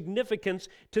theological significance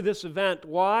to this event.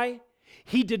 Why?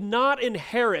 He did not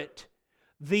inherit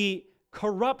the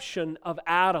corruption of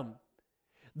Adam.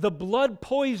 The blood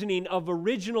poisoning of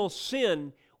original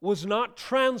sin was not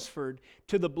transferred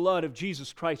to the blood of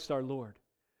Jesus Christ our Lord.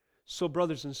 So,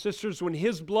 brothers and sisters, when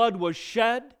his blood was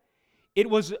shed, it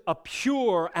was a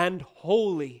pure and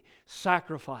holy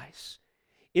sacrifice.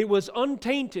 It was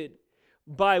untainted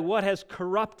by what has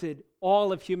corrupted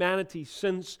all of humanity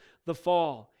since the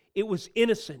fall. It was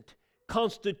innocent,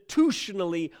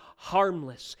 constitutionally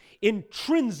harmless,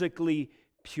 intrinsically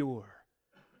pure.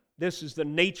 This is the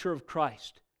nature of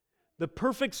Christ. The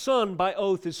perfect Son by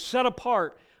oath is set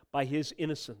apart by his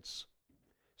innocence.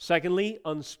 Secondly,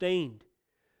 unstained.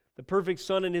 The perfect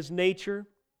Son in his nature,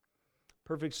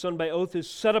 perfect Son by oath, is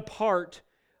set apart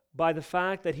by the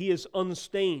fact that he is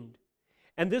unstained.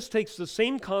 And this takes the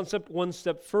same concept one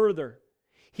step further.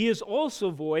 He is also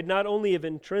void not only of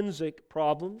intrinsic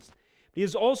problems, but he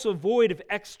is also void of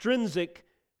extrinsic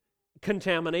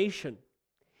contamination.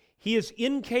 He is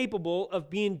incapable of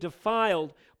being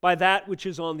defiled by that which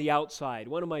is on the outside.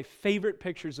 One of my favorite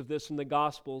pictures of this in the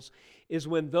Gospels is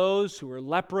when those who were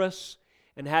leprous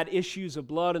and had issues of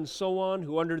blood and so on,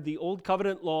 who under the Old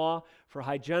Covenant law, for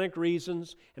hygienic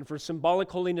reasons and for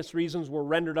symbolic holiness reasons, were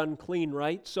rendered unclean,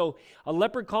 right? So a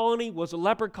leper colony was a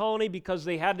leper colony because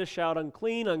they had to shout,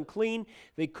 unclean, unclean.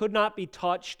 They could not be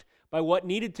touched by what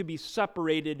needed to be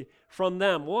separated from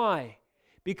them. Why?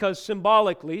 Because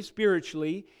symbolically,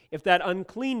 spiritually, if that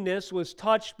uncleanness was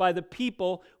touched by the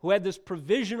people who had this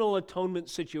provisional atonement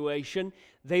situation,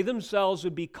 they themselves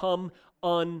would become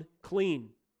unclean.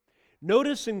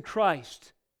 Notice in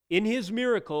Christ, in His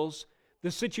miracles, the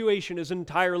situation is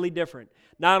entirely different.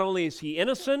 Not only is He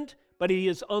innocent, but He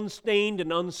is unstained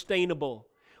and unstainable.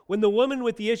 When the woman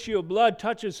with the issue of blood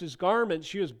touches His garment,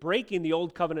 she is breaking the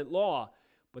Old Covenant law.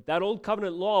 But that Old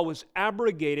Covenant law was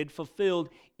abrogated, fulfilled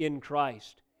in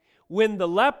Christ. When the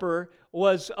leper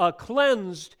was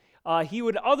cleansed, he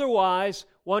would otherwise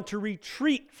want to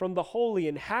retreat from the holy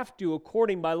and have to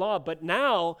according by law. But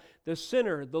now the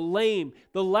sinner, the lame,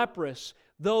 the leprous,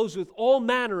 those with all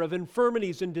manner of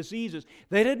infirmities and diseases,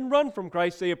 they didn't run from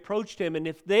Christ, they approached Him. And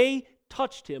if they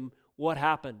touched Him, what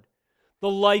happened? The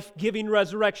life-giving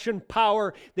resurrection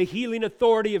power, the healing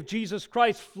authority of Jesus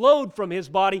Christ flowed from His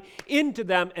body into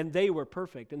them, and they were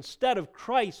perfect. Instead of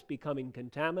Christ becoming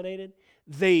contaminated,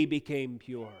 they became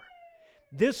pure.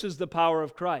 This is the power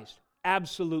of Christ,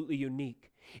 absolutely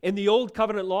unique. In the Old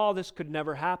Covenant law, this could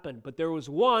never happen, but there was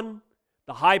one,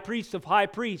 the high priest of high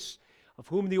priests, of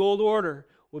whom the old order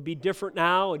would be different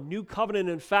now. A new covenant,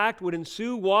 in fact, would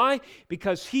ensue. Why?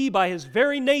 Because He, by His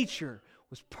very nature,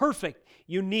 was perfect,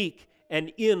 unique,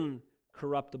 and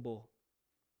incorruptible.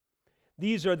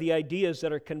 These are the ideas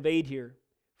that are conveyed here.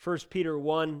 1 Peter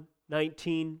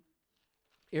 1:19.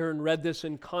 Aaron read this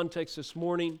in context this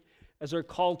morning as our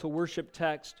call to worship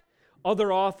text.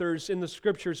 Other authors in the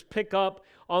Scriptures pick up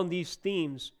on these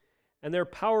themes, and they're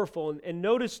powerful. And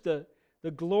notice the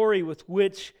glory with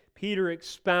which Peter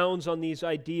expounds on these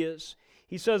ideas.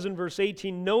 He says in verse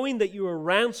 18, knowing that you are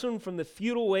ransomed from the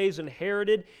futile ways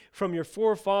inherited from your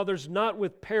forefathers, not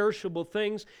with perishable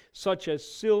things such as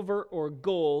silver or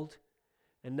gold.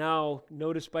 And now,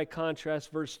 notice by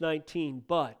contrast, verse 19,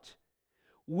 but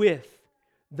with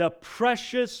the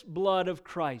precious blood of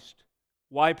Christ.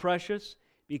 Why precious?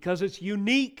 Because it's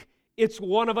unique, it's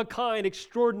one of a kind,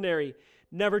 extraordinary,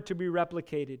 never to be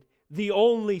replicated. The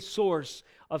only source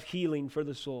of healing for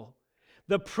the soul.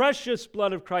 The precious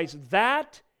blood of Christ,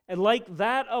 that and like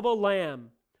that of a lamb,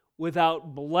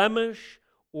 without blemish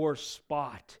or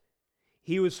spot.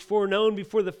 He was foreknown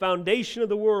before the foundation of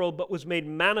the world, but was made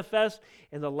manifest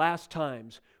in the last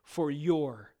times for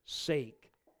your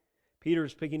sake. Peter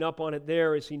is picking up on it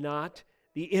there, is he not?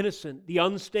 The innocent, the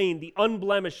unstained, the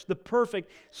unblemished, the perfect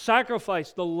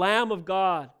sacrifice, the Lamb of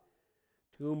God,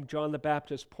 to whom John the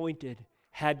Baptist pointed,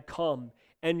 had come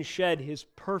and shed His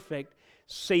perfect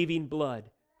saving blood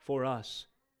for us.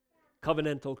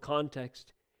 Covenantal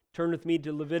context. Turn with me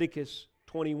to Leviticus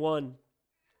 21.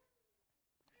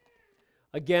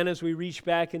 Again, as we reach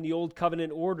back in the Old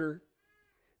Covenant order,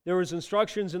 there was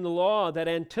instructions in the law that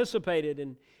anticipated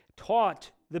and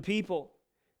taught the people.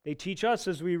 They teach us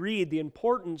as we read the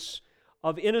importance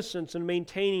of innocence and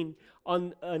maintaining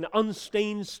an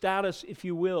unstained status, if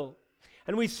you will.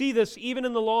 And we see this even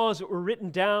in the laws that were written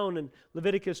down in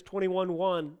Leviticus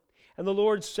 21:1. And the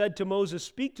Lord said to Moses,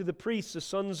 speak to the priests, the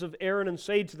sons of Aaron, and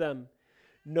say to them,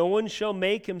 no one shall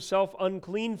make himself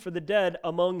unclean for the dead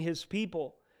among his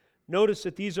people. Notice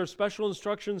that these are special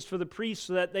instructions for the priests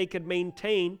so that they could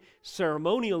maintain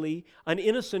ceremonially an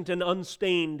innocent and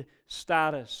unstained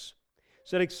status.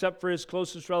 Said except for his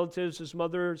closest relatives, his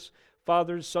mother's,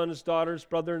 father's, sons, daughters,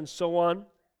 brother, and so on.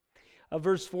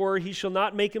 Verse 4, he shall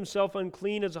not make himself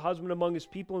unclean as a husband among his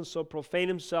people and so profane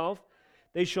himself.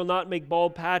 They shall not make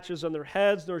bald patches on their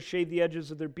heads, nor shave the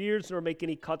edges of their beards, nor make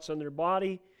any cuts on their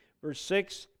body. Verse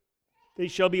 6, they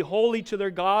shall be holy to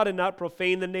their God and not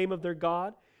profane the name of their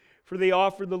God. For they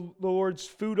offer the Lord's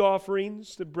food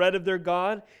offerings, the bread of their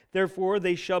God. Therefore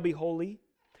they shall be holy.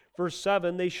 Verse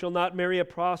 7, they shall not marry a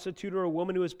prostitute or a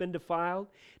woman who has been defiled.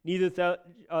 Neither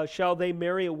shall they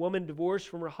marry a woman divorced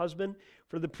from her husband.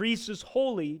 For the priest is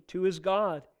holy to his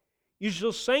God. You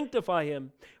shall sanctify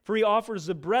him, for he offers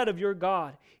the bread of your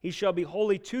God. He shall be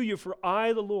holy to you, for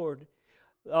I, the Lord,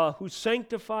 who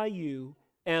sanctify you,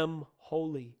 am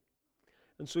holy.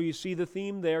 And so you see the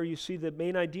theme there. You see the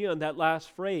main idea in that last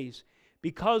phrase.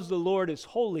 Because the Lord is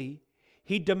holy,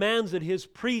 He demands that His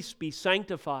priests be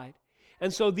sanctified.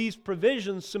 And so these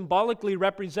provisions symbolically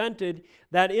represented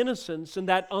that innocence and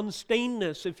that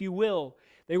unstainedness, if you will,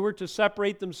 They were to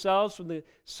separate themselves from the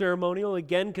ceremonial,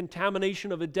 again,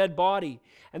 contamination of a dead body.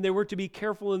 And they were to be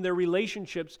careful in their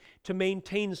relationships to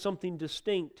maintain something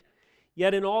distinct.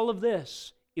 Yet in all of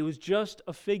this, it was just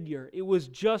a figure. It was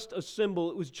just a symbol.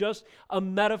 It was just a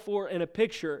metaphor and a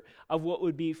picture of what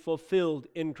would be fulfilled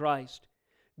in Christ.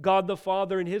 God the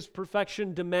Father in His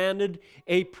perfection demanded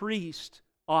a priest,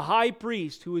 a high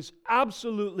priest who is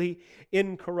absolutely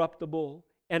incorruptible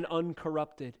and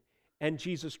uncorrupted. And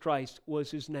Jesus Christ was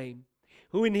His name,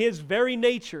 who in His very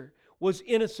nature was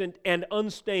innocent and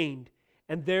unstained,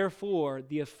 and therefore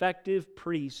the effective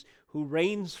priest who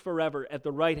reigns forever at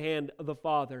the right hand of the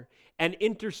Father and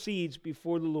intercedes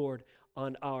before the Lord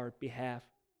on our behalf.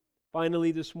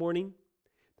 Finally, this morning,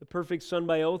 the perfect Son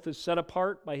by oath is set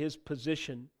apart by His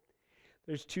position.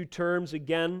 There's two terms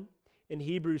again in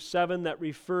Hebrews 7 that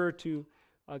refer to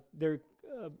their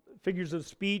figures of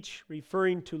speech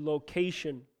referring to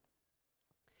location.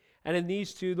 And in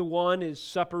these two, the one is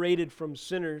separated from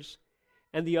sinners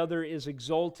and the other is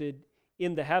exalted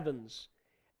in the heavens.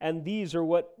 And these are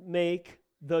what make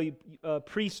the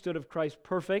priesthood of Christ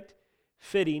perfect,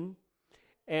 fitting,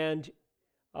 and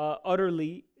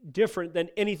utterly different than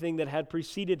anything that had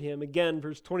preceded Him. Again,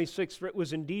 verse 26, "For it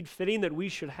was indeed fitting that we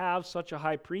should have such a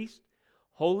high priest,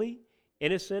 holy,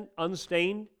 innocent,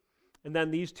 unstained," and then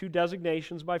these two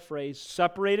designations by phrase,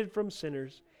 "separated from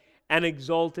sinners and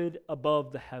exalted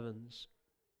above the heavens."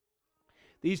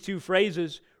 These two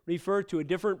phrases refer to a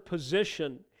different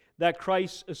position that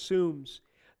Christ assumes.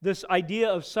 This idea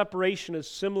of separation is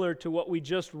similar to what we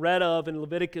just read of in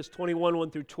Leviticus 21,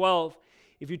 1 through 12.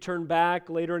 If you turn back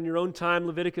later in your own time,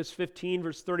 Leviticus 15,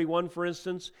 verse 31, for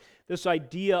instance, this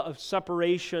idea of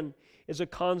separation is a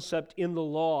concept in the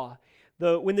law.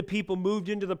 When the people moved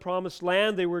into the promised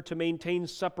land, they were to maintain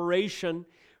separation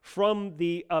from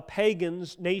the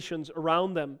pagans, nations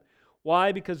around them.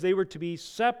 Why? Because they were to be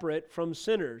separate from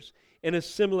sinners, in a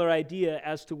similar idea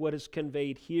as to what is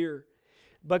conveyed here.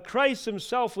 But Christ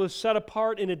Himself was set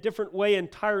apart in a different way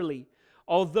entirely.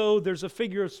 Although there's a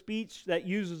figure of speech that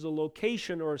uses a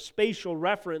location or a spatial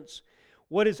reference,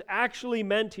 what is actually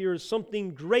meant here is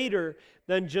something greater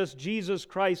than just Jesus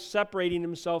Christ separating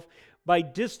Himself by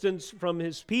distance from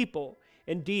His people.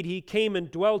 Indeed, He came and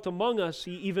dwelt among us.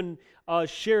 He even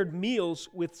shared meals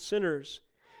with sinners.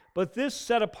 But this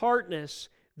set-apartness,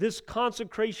 this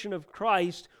consecration of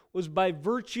Christ, was by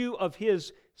virtue of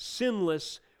His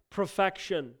sinless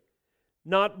perfection,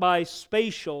 not by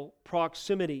spatial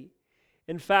proximity.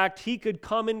 In fact, He could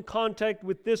come in contact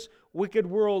with this wicked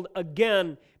world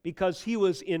again because He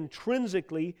was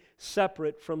intrinsically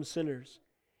separate from sinners.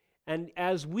 And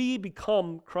as we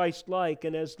become Christ-like,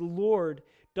 and as the Lord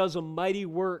does a mighty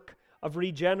work of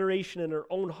regeneration in our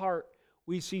own heart,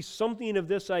 we see something of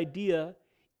this idea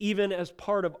even as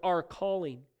part of our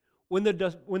calling. When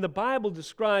the Bible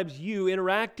describes you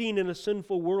interacting in a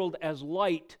sinful world as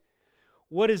light,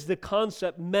 what is the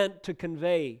concept meant to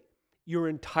convey? You're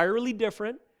entirely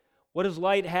different. What does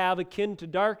light have akin to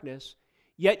darkness?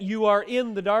 Yet you are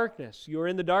in the darkness. You are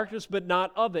in the darkness, but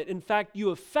not of it. In fact, you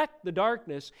affect the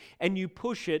darkness and you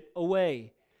push it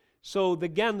away. So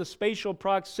again, the spatial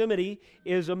proximity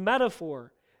is a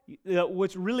metaphor.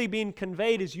 What's really being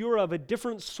conveyed is you're of a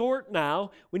different sort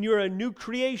now when you're a new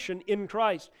creation in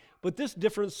Christ. But this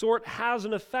different sort has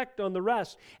an effect on the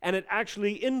rest, and it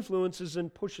actually influences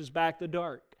and pushes back the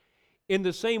dark. In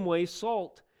the same way,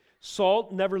 salt.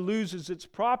 Salt never loses its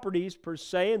properties per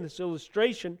se in this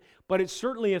illustration, but it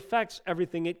certainly affects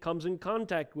everything it comes in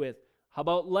contact with. How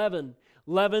about leaven?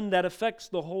 Leaven that affects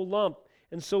the whole lump.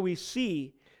 And so we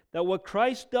see that what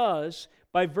Christ does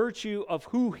by virtue of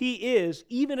who He is,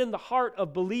 even in the heart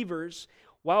of believers,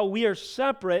 while we are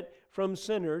separate from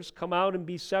sinners, come out and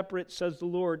be separate, says the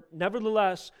Lord,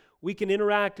 nevertheless, we can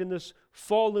interact in this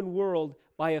fallen world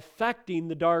by affecting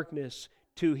the darkness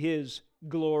to His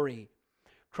glory.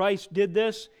 Christ did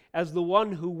this as the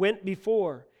one who went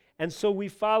before, and so we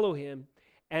follow Him.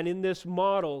 And in this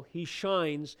model, He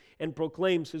shines and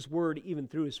proclaims His word even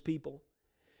through His people.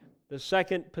 The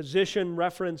second position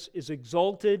reference is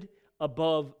exalted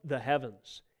above the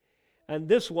heavens. And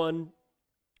this one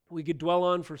we could dwell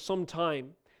on for some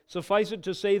time. Suffice it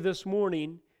to say this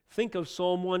morning, think of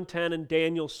Psalm 110 and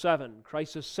Daniel 7,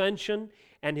 Christ's ascension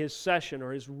and His session,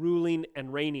 or His ruling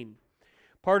and reigning.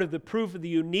 Part of the proof of the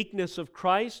uniqueness of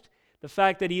Christ, the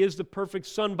fact that He is the perfect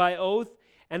Son by oath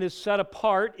and is set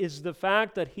apart, is the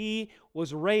fact that He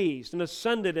was raised and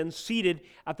ascended and seated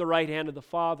at the right hand of the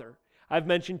Father. I've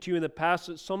mentioned to you in the past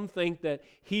that some think that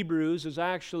Hebrews is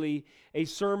actually a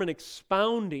sermon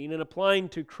expounding and applying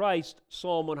to Christ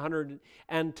Psalm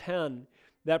 110.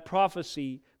 that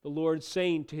prophecy, the Lord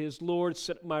saying to his Lord,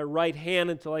 sit at my right hand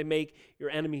until I make your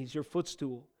enemies your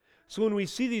footstool. So when we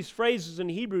see these phrases in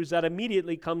Hebrews, that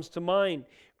immediately comes to mind.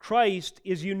 Christ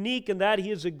is unique in that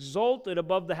he is exalted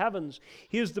above the heavens.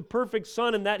 He is the perfect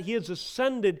Son in that he is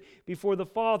ascended before the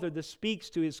Father. This speaks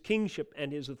to his kingship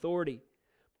and his authority.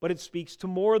 But it speaks to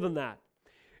more than that.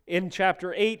 In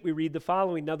chapter 8, we read the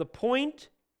following. Now the point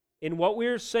in what we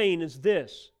are saying is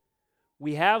this.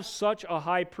 We have such a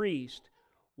high priest,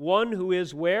 one who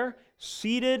is where?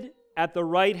 Seated at the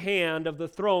right hand of the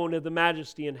throne of the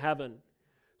majesty in heaven.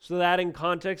 So that in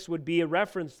context would be a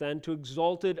reference then to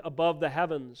exalted above the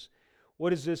heavens.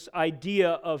 What is this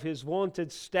idea of his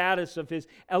vaunted status, of his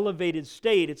elevated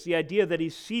state? It's the idea that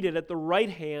he's seated at the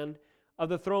right hand of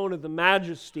the throne of the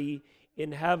majesty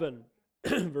in heaven.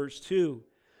 Verse 2.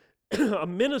 A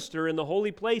minister in the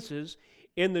holy places,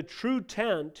 in the true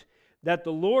tent that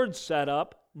the Lord set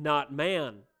up, not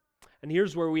man. And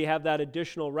here's where we have that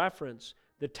additional reference.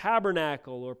 The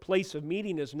tabernacle or place of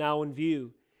meeting is now in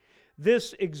view.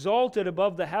 This exalted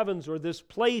above the heavens, or this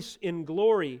place in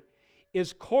glory,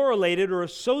 is correlated or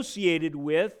associated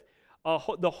with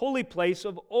the holy place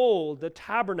of old, the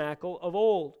tabernacle of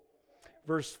old.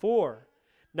 Verse 4.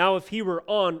 Now if he were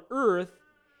on earth,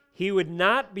 he would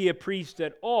not be a priest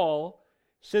at all,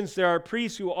 since there are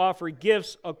priests who offer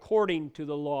gifts according to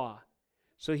the law.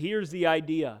 So here's the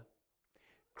idea.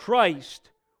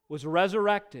 Christ was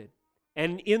resurrected,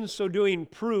 and in so doing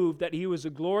proved that he was a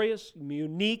glorious,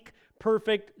 unique,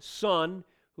 perfect Son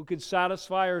who could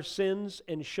satisfy our sins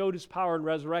and showed his power in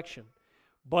resurrection.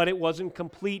 But it wasn't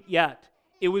complete yet.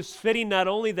 It was fitting not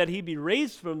only that he be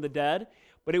raised from the dead,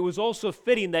 but it was also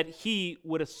fitting that he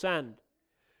would ascend.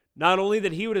 Not only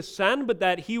that he would ascend, but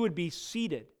that he would be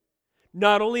seated.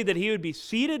 Not only that he would be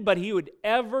seated, but he would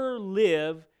ever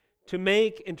live to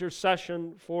make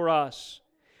intercession for us.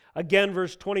 Again,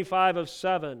 verse 25 of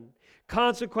 7.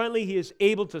 Consequently, he is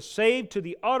able to save to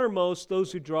the uttermost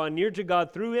those who draw near to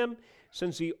God through him,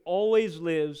 since he always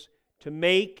lives to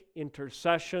make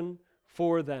intercession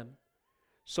for them.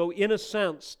 So in a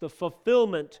sense, the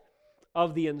fulfillment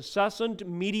of the incessant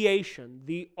mediation,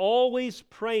 the always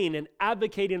praying and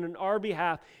advocating on our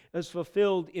behalf, is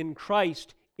fulfilled in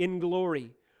Christ in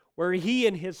glory, where he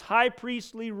in his high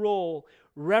priestly role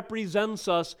represents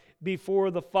us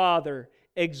before the Father,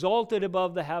 exalted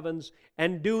above the heavens,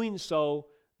 and doing so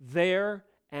there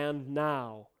and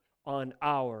now on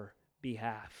our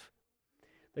behalf.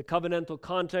 The covenantal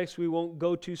context we won't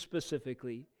go to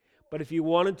specifically, but if you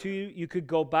wanted to, you could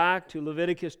go back to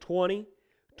Leviticus 20,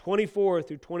 24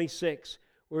 through 26,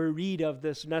 where we read of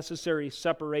this necessary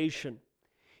separation.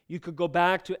 You could go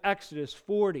back to Exodus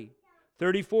 40,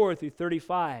 34 through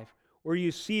 35, where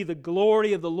you see the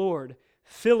glory of the Lord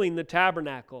filling the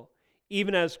tabernacle,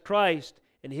 even as Christ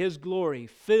and his glory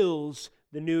fills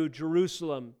the new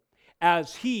Jerusalem,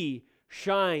 as he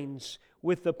shines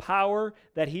with the power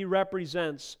that he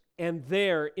represents and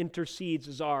there intercedes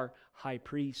as our high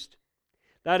priest.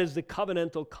 That is the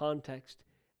covenantal context.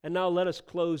 And now let us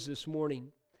close this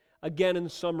morning. Again, in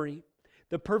summary,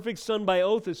 the perfect Son by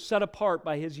oath is set apart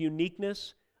by his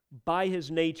uniqueness, by his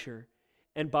nature,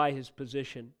 and by his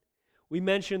position. We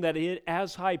mentioned that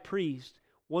as high priest,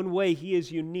 one way he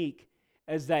is unique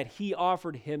is that he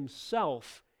offered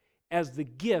himself as the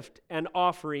gift and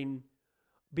offering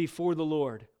before the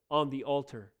Lord on the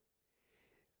altar.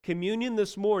 Communion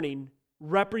this morning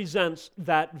represents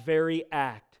that very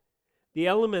act. The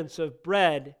elements of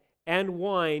bread and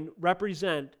wine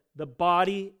represent the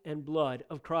body and blood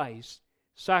of Christ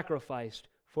sacrificed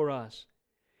for us.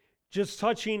 Just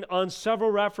touching on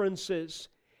several references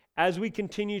as we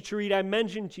continue to read, I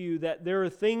mentioned to you that there are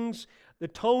things, the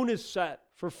tone is set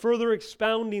for further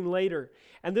expounding later.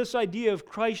 And this idea of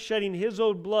Christ shedding his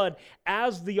own blood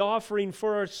as the offering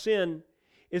for our sin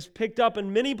is picked up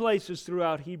in many places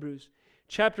throughout Hebrews.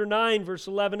 Chapter 9, verse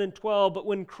 11 and 12, but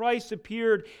when Christ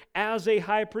appeared as a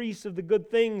high priest of the good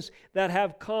things that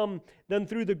have come, then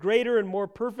through the greater and more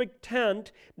perfect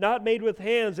tent, not made with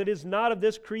hands, it is not of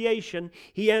this creation,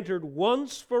 he entered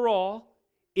once for all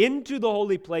into the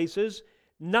holy places,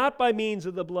 not by means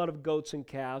of the blood of goats and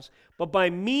calves, but by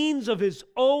means of his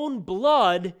own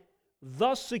blood,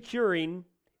 thus securing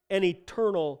an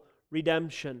eternal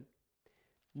redemption.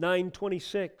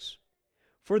 9:26.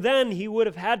 For then he would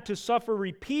have had to suffer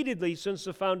repeatedly since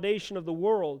the foundation of the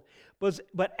world.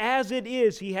 But as it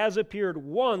is, he has appeared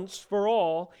once for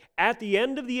all at the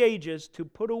end of the ages to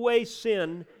put away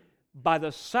sin by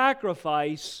the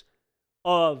sacrifice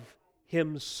of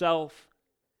himself.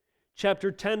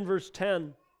 Chapter 10, verse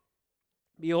 10.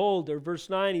 Behold, or verse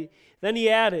 9, then he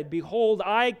added, behold,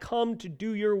 I come to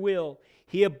do your will.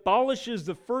 He abolishes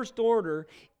the first order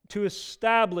to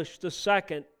establish the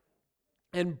second.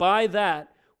 And by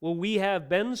that will we have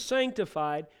been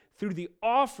sanctified through the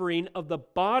offering of the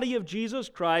body of Jesus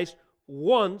Christ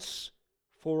once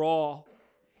for all.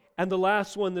 And the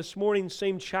last one this morning,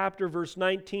 same chapter, verse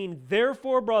 19.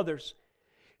 Therefore, brothers,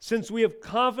 since we have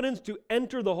confidence to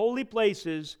enter the holy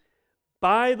places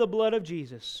by the blood of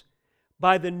Jesus,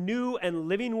 by the new and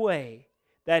living way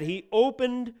that He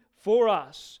opened for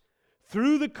us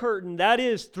through the curtain, that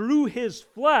is, through His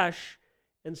flesh,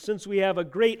 and since we have a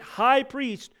great high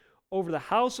priest over the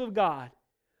house of God,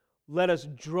 let us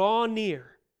draw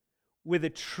near with a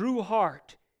true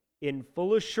heart in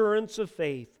full assurance of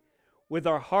faith, with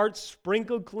our hearts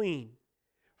sprinkled clean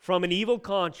from an evil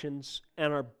conscience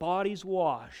and our bodies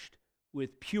washed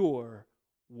with pure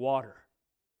water.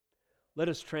 Let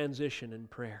us transition in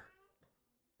prayer.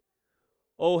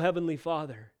 O Heavenly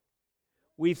Father,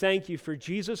 we thank You for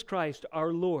Jesus Christ,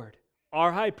 our Lord,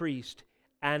 our high priest,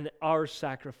 and our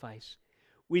sacrifice.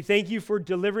 We thank You for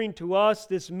delivering to us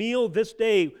this meal this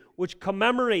day, which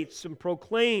commemorates and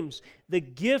proclaims the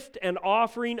gift and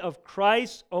offering of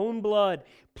Christ's own blood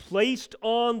placed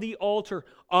on the altar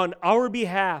on our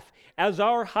behalf as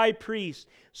our high priest,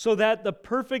 so that the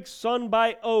perfect Son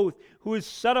by oath, who is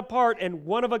set apart and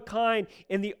one of a kind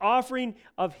in the offering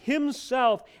of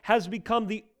Himself, has become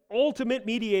the ultimate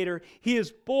mediator. He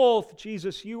is both,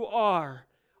 Jesus, You are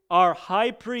our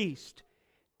high priest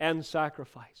and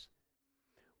sacrifice.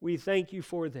 We thank You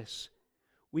for this.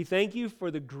 We thank You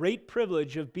for the great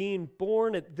privilege of being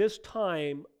born at this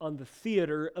time on the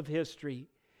theater of history,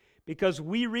 because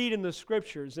we read in the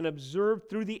Scriptures and observe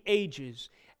through the ages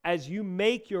as You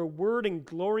make Your word and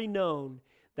glory known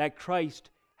that Christ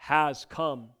has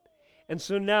come. And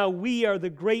so now we are the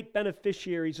great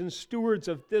beneficiaries and stewards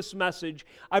of this message.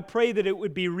 I pray that it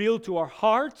would be real to our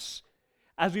hearts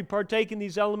as we partake in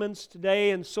these elements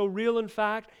today, and so real, in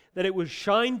fact, that it would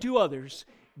shine to others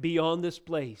beyond this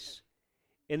place.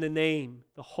 In the name,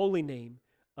 the holy name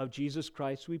of Jesus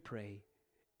Christ, we pray.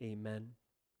 Amen.